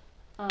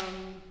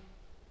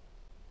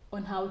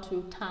on how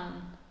to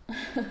turn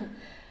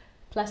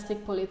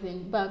plastic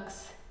polythene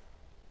bags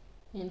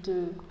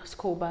into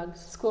School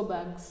bags. school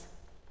bags.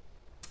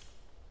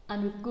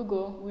 And with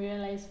Google, we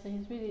realized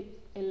there's really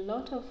a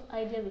lot of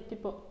ideas that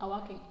people are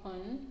working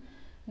on.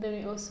 Then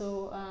we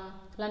also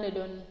landed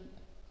on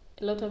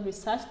a lot of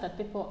research that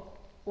people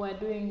were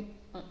doing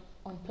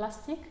on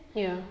plastic.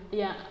 Yeah.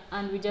 Yeah,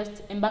 and we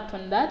just embarked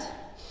on that.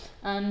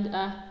 And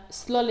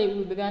slowly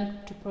we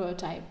began to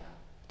prototype,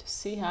 to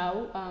see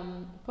how,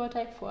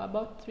 prototype for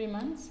about 3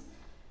 months.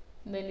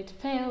 Then it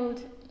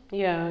failed.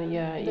 Yeah.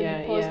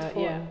 Then we paused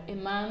for a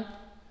month.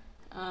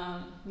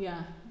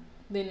 Yeah.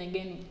 Then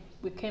again,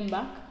 we came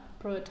back,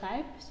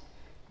 prototyped.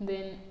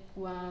 Then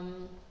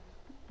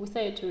we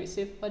started to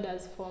receive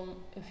orders from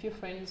a few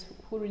friends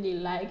who really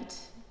liked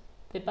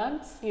the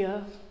bags.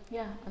 Yeah.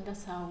 Yeah, and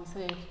that's how we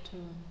started to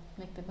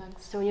make the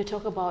bags. So when you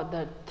talk about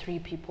the 3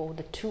 people,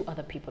 the 2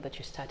 other people that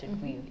you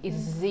started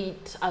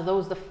with, are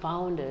those the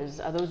founders?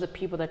 Are those the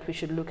people that we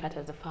should look at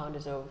as the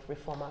founders of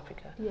Reform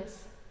Africa?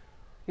 Yes.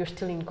 You're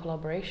still in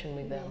collaboration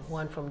with them, Yes.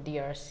 one from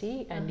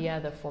DRC and the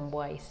other from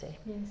Boise.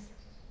 Yes.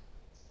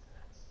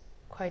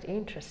 Quite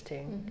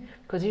interesting.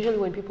 Because usually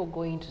when people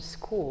go into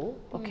school,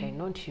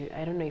 not you,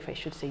 I don't know if I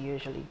should say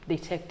usually, they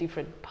take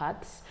different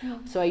paths.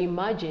 So I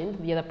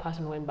imagine the other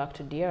person went back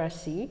to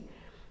DRC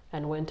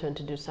and went on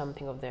to do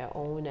something of their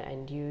own,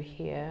 and you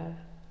here.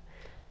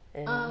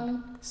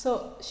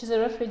 So she's a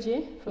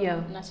refugee from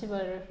Yeah.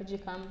 Nashiva refugee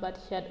camp, but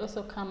she had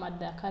also come at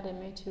the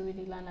academy to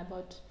really learn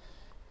about,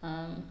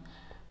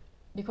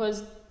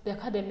 because the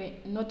academy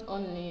not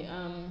only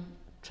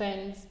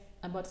trains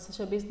about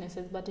social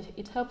businesses, but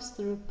it helps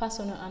through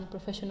personal and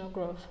professional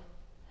growth.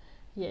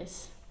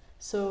 Yes.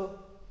 So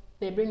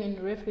they bring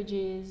in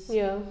refugees,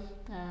 Yeah.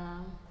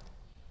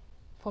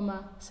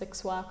 former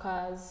sex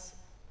workers,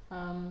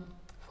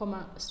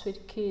 former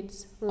street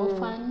kids,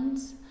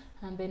 orphans,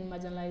 and then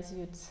marginalized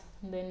youths.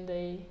 And then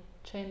they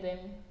train them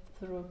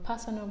through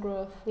personal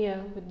growth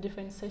with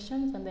different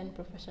sessions, and then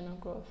professional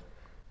growth.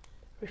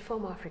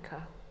 Reform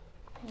Africa.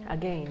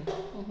 Again.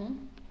 Mm-hmm.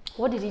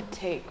 What did it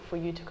take for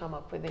you to come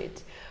up with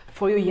it?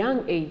 For your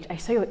young age, I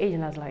saw your age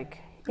and I was like,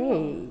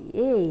 hey.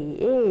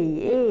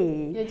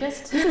 You're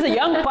just This is a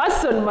young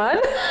person,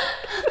 man.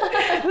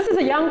 this is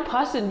a young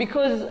person,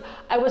 because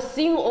I was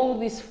seeing all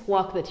this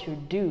work that you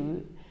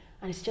do,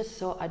 and it's just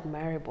so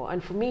admirable.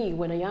 And for me,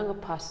 when a younger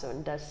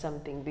person does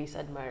something this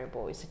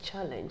admirable, it's a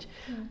challenge.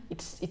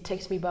 It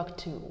takes me back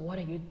to, what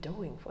are you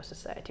doing for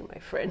society, my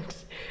friend?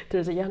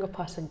 There's a younger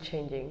person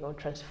changing or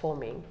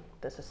transforming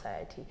the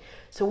society.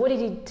 So what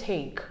did it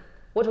take?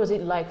 What was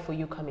it like for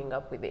you coming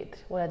up with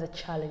it? What are the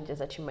challenges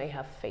that you may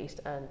have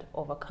faced and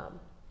overcome?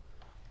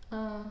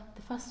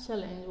 The first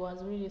challenge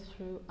was really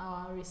through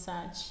our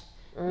research,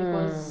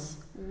 because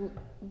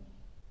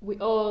we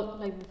all,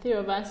 like the three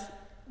of us,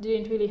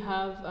 didn't really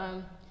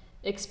have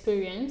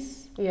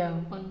experience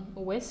on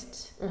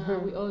West.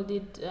 We all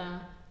did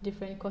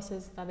different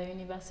courses at the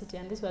university,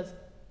 and this was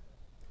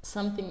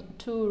something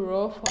too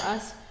raw for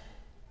us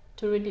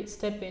to really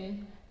step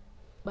in.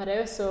 But I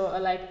also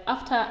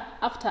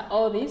after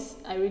all this,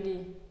 I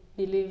really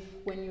believe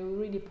when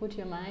you really put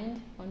your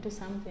mind onto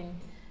something,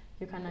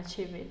 you can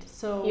achieve it.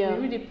 So we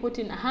really put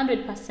in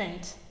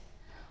 100%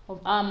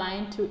 of our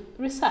mind to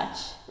research,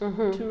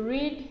 to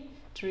read,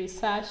 to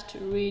research, to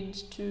read,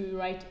 to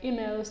write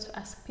emails, to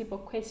ask people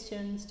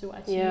questions, to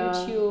watch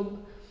YouTube,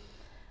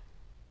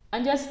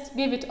 and just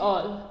give it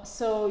all.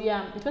 So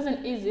it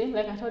wasn't easy.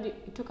 Like I told you,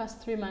 it took us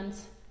 3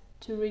 months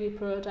to really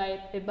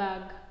prototype a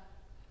bag,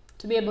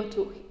 to be able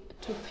to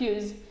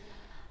fuse,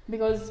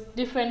 because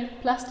different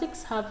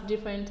plastics have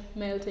different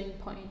melting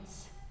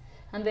points.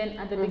 And then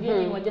at the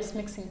beginning, we're just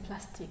mixing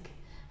plastic,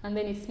 and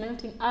then it's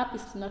melting up,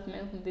 it's not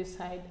melting this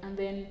side, and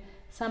then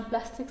some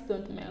plastics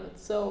don't melt.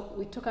 So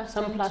we took us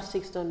some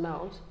plastics don't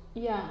melt.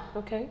 Yeah.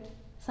 Okay.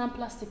 Some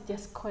plastic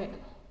just coil.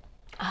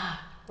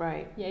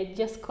 Right. Yeah, it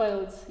just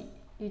coils.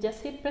 You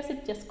just press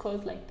it, just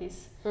coils like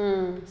this.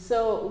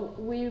 So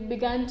we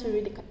began to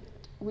really,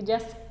 we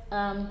just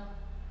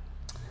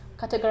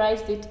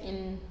categorized it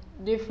in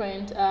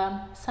different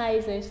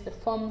sizes, the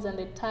forms and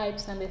the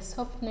types and the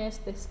softness,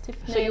 the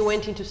stiffness. So you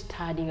went into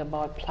studying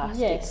about plastics?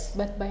 Yes,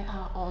 but by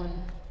our own,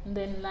 and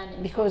then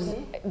learning. Because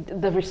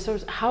the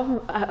resource,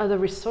 how are the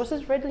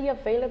resources readily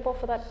available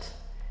for that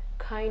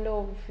kind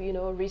of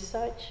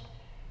research?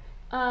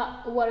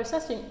 We're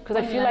researching, because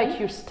I feel like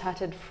you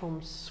started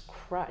from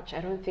scratch. I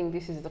don't think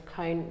this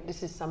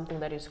is something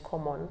that is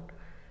common.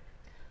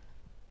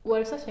 We're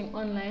researching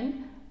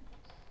online,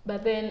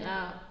 but then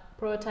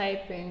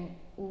prototyping,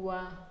 we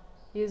were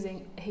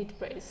using heat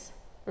press.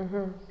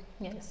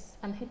 Yes,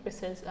 and heat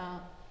presses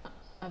are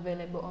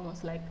available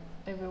almost like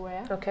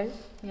everywhere. Okay.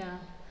 Yeah.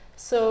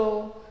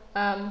 So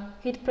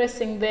heat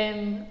pressing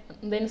them,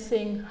 and then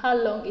seeing how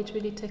long it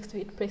really takes to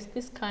heat press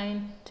this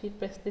kind, to heat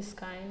press this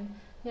kind.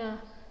 Yeah,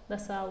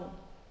 that's how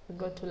we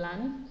got to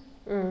learn.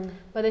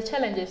 But the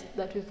challenges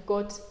that we've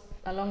got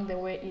along the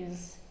way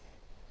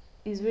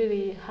is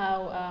really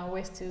how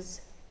waste is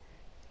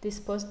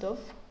disposed of,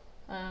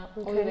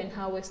 or even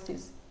how waste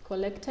is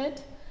collected.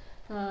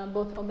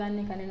 Both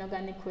organic and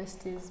inorganic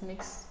waste is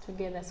mixed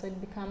together, so it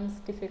becomes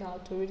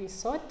difficult to really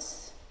sort.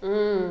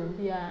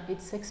 Yeah,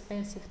 it's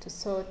expensive to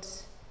sort.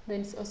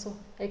 Then it's also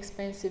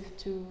expensive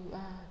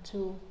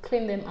to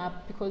clean them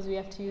up, because we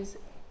have to use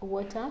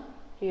water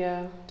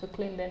to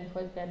clean them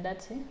because they're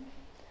dirty.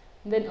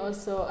 And then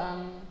also,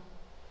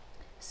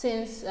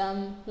 since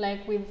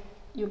like with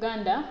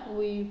Uganda,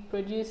 we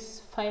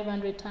produce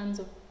 500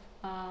 tons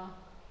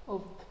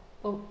of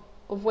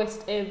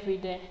waste every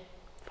day.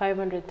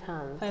 500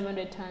 tons.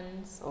 500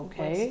 tons of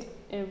Okay. waste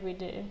every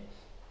day.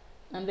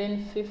 And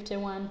then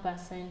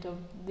 51% of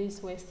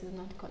this waste is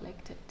not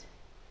collected.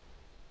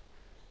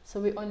 So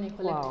we only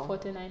collect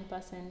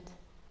 49%.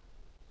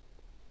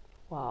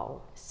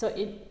 Wow. So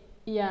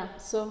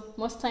so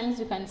most times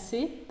you can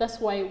see, that's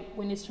why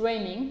when it's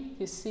raining,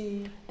 you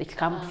see They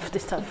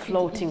start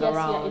floating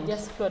around. Yeah, it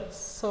just floats.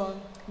 So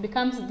it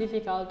becomes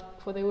difficult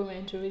for the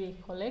women to really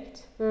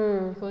collect,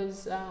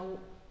 because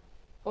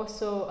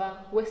also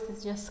waste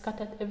is just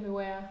scattered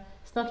everywhere.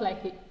 It's not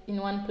like in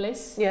one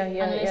place,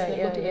 unless they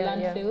go to the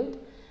landfill,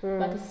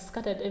 but it's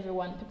scattered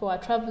everywhere. People are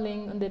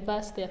traveling on the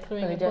bus, they are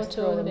throwing a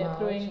bottle, they are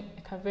throwing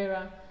a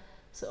Kavera.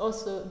 So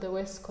also the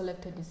waste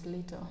collected is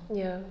little,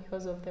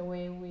 because of the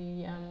way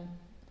we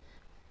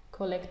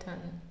collect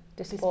and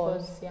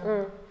dispose.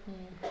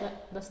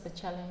 That's the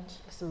challenge.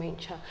 That's the main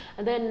challenge.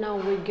 And then now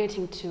we're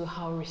getting to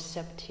how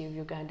receptive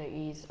Uganda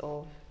is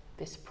of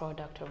this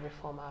product of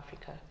Reform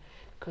Africa,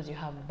 because you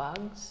have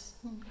bags.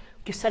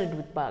 You started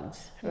with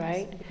bags,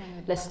 right?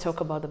 Yes, Let's talk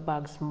about the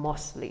bags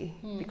mostly,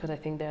 because I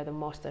think they're the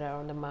most that are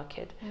on the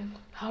market.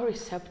 How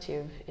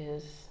receptive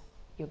is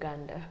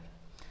Uganda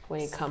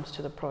when it comes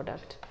to the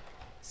product?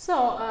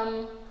 So,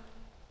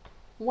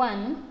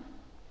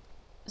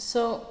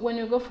 so when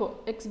you go for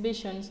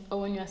exhibitions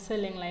or when you are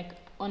selling like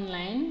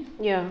online,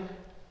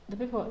 the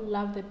people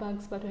love the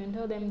bags, but when you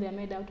tell them they're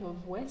made out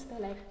of waste, they're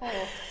like,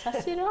 oh,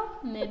 Sasiro,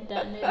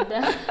 neda.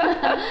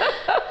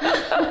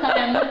 I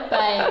am not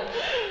buying.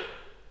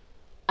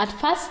 At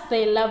first,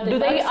 they love the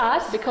bags. Do they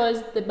ask?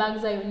 Because the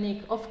bags are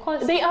unique. Of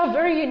course. They are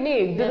very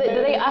unique. Do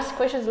they ask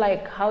questions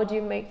like, how do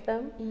you make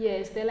them?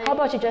 Yes, they like. How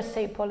about you just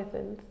say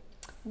polythene?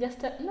 It's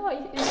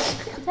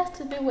just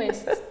to be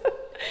waste.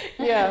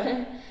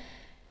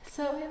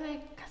 So we're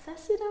like,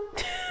 Kasasiro?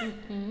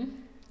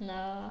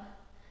 No,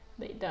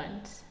 they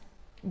don't.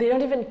 They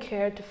don't even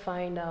care to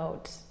find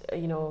out,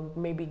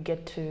 maybe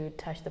get to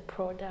touch the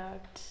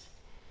product.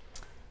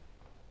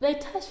 They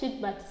touch it,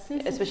 but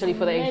since especially it's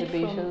for the made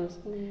exhibitions.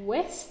 from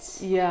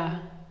waste, Yeah.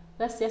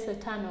 that's just a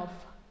turn off.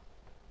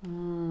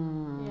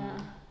 Yeah.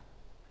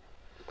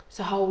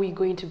 So how are we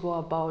going to go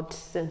about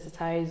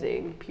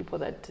sensitizing people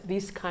that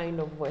this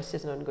kind of waste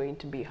is not going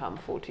to be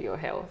harmful to your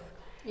health?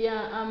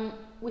 Yeah,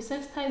 we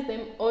sensitize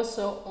them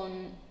also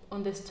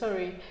on the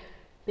story,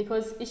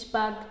 because each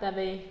bag that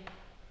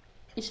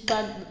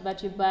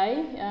you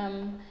buy,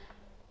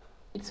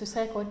 it's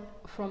recycled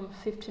from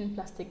 15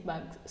 plastic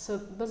bags. So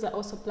those are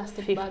also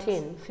plastic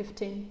 15. bags.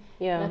 15.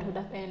 Yeah. That would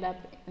have ended up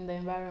in the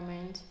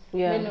environment.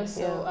 Yeah. Then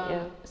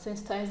also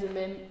sensitizing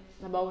them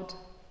about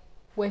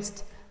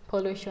waste,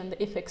 pollution,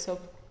 the effects of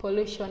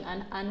pollution,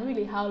 and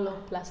really how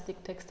long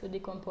plastic takes to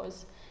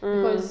decompose.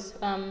 Because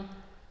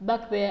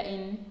back there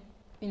in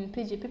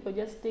PG, people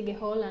just dig a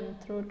hole and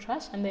throw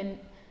trash, and then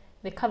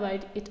they cover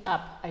it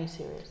up. Are you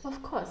serious?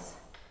 Of course.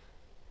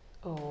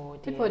 Oh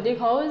dear. People dig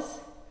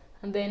holes,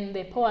 and then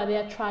they pour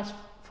their trash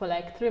for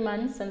like 3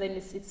 months, and then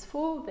it's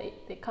full.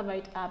 They cover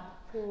it up,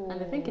 and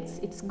they think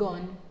it's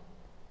gone.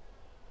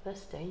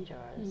 That's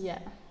dangerous. Yeah.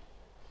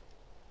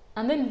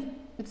 And then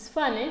it's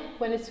funny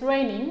when it's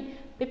raining.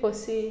 People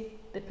see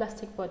the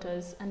plastic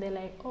bottles and they're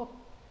like, "Oh,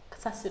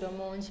 Kasasiro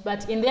Monge,"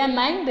 but in their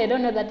mind they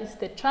don't know that it's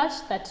the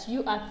trash that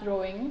you are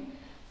throwing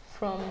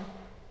from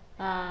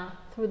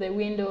through the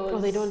windows. Oh,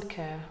 they don't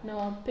care.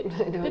 No,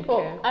 don't people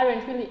care.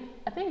 aren't really.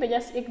 I think they're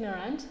just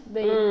ignorant.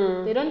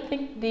 They don't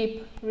think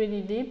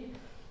really deep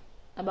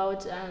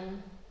about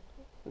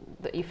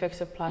the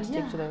effects of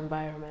plastic to the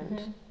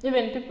environment.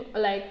 Even people,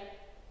 like,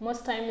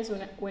 most times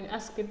when I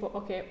ask people,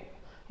 okay,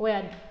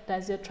 where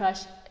does your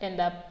trash end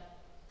up?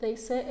 They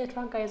say a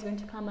truck guy is going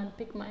to come and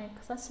pick my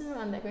Kasasiro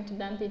and they're going to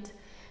dump it.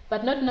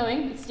 But not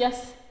knowing, it's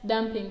just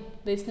dumping.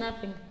 There's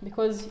nothing,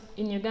 because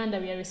in Uganda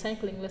we are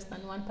recycling less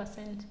than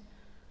 1%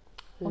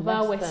 of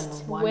our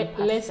waste.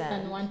 Less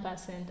than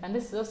 1%. And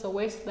this is also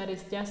waste that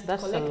is just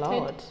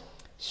collected,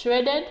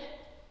 shredded,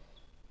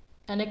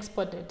 and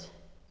exported.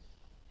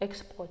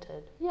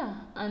 Exported? Yeah,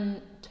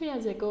 and 2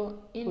 years ago,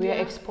 India... We are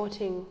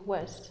exporting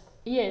waste?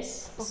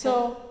 Yes. Okay.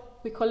 So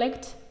we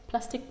collect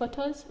plastic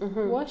bottles,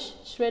 wash,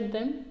 shred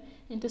them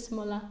into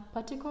smaller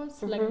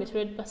particles, like the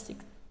shredded plastic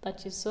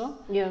that you saw.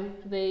 Yeah.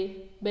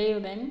 They bale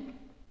them,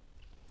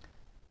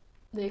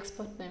 they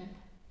export them,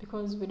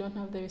 because we don't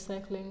have the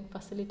recycling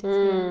facilities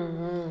here.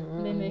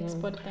 And then they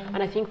export them.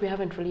 And I think we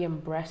haven't really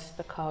embraced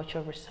the culture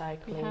of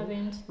recycling. We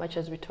haven't. Much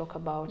as we talk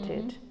about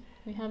it.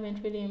 We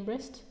haven't really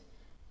embraced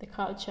the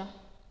culture.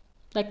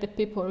 Like the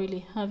people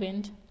really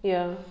haven't.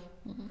 Yeah.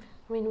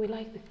 I mean, we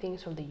like the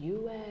things from the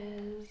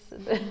US.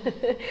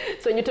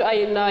 So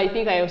I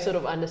think I sort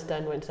of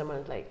understand when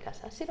someone's like,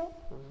 Kasasiro?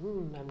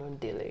 I'm not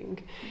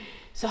dealing.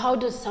 So how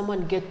does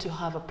someone get to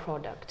have a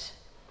product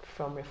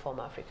from Reform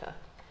Africa?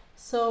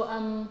 So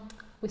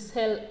we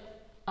sell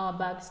our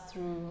bags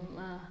through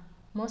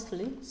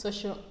mostly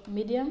social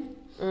media,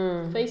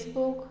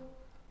 Facebook,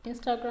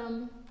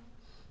 Instagram,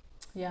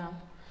 and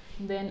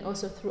then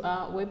also through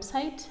our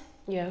website.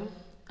 Yeah.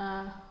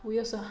 We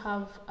also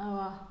have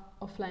our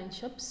offline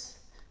shops,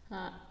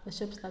 the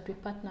shops that we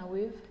partner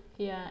with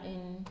here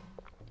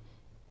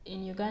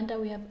in Uganda.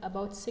 We have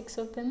about 6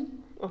 of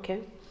them.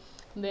 Okay.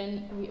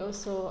 Then we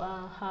also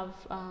have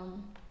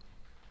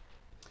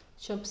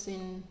shops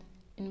in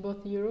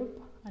both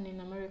Europe and in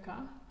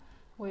America,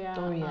 where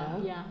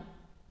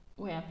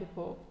where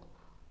people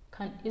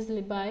can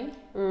easily buy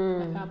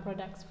like our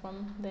products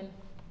from. Then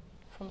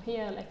from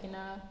here, like in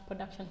our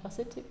production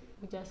facility,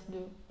 we just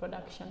do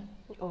production.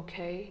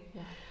 Okay.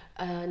 Yeah.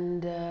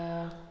 And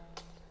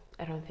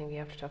I don't think we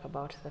have to talk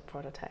about the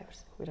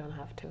prototypes. We don't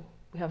have to.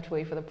 We have to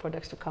wait for the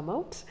products to come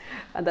out,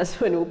 and that's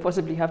when we'll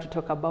possibly have to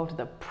talk about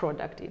the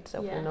product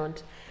itself. Yeah.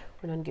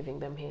 We're not giving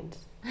them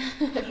hints.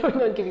 We're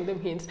not giving them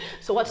hints.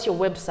 So what's your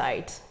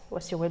website?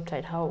 What's the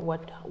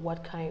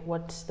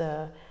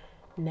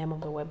name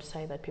of the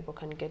website that people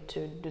can get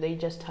to? Do they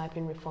just type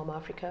in Reform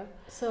Africa?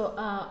 So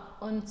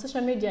on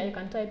social media you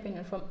can type in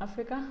Reform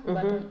Africa,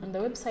 but on the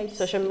website,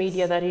 social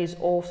media, that is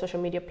all social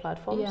media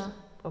platforms? Yeah.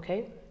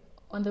 Okay.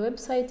 On the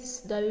website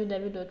it's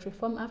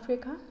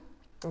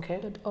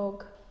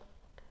www.reformafrica.org.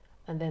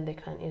 And then they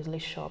can easily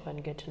shop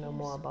and get to know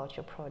more about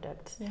your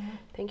products. Yeah.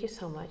 Thank you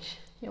so much.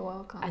 You're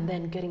welcome. And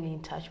then getting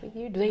in touch with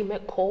you, do they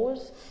make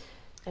calls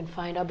and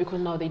find out? Because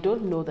now they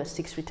don't know the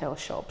 6 retail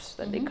shops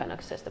that they can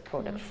access the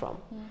product from.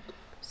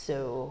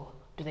 So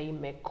do they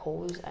make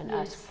calls and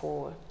ask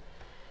for?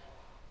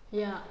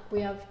 Yeah,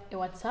 we have a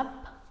WhatsApp,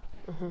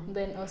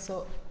 then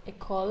also a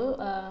call,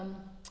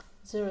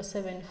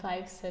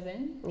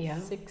 0757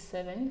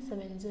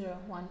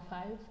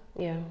 677015.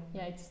 Yeah.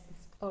 Yeah, it's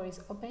always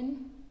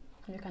open.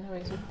 You can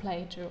always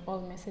reply to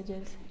all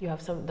messages. You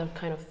have that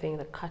kind of thing,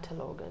 the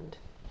catalog, and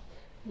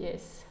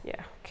yes.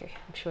 Yeah, okay.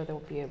 I'm sure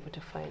they'll be able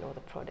to find all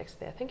the products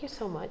there. Thank you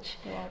so much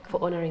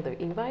for honoring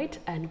the invite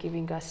and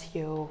giving us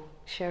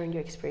sharing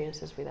your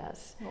experiences with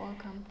us. You're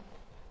welcome.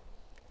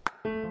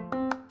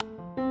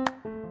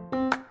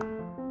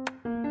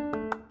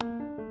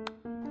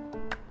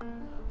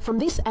 From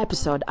this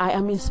episode, I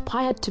am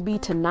inspired to be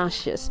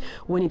tenacious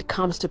when it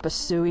comes to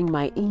pursuing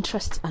my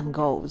interests and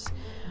goals,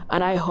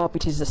 and I hope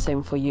it is the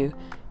same for you.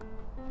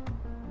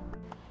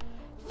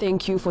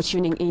 Thank you for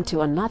tuning in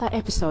to another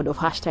episode of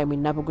Hashtag with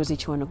Nabuguzi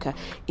Chiwanuka.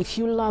 If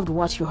you loved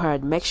what you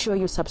heard, make sure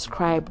you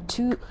subscribe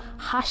to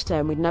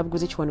Hashtag with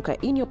Nabuguzi Chiwanuka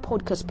in your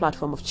podcast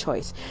platform of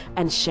choice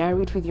and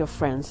share it with your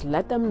friends.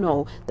 Let them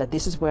know that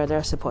this is where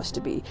they're supposed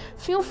to be.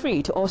 Feel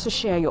free to also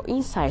share your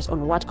insights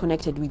on what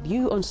connected with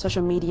you on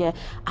social media,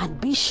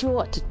 and be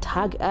sure to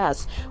tag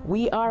us.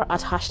 We are at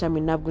Hashtag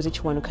with Nabuguzi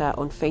Chiwanuka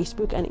on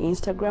Facebook and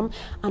Instagram,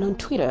 and on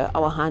Twitter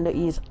our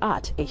handle is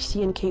at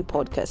HTNK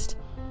Podcast.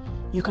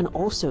 You can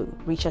also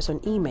reach us on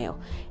email,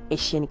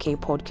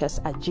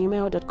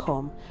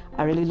 htkpodcast@gmail.com.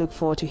 I really look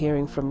forward to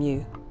hearing from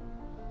you.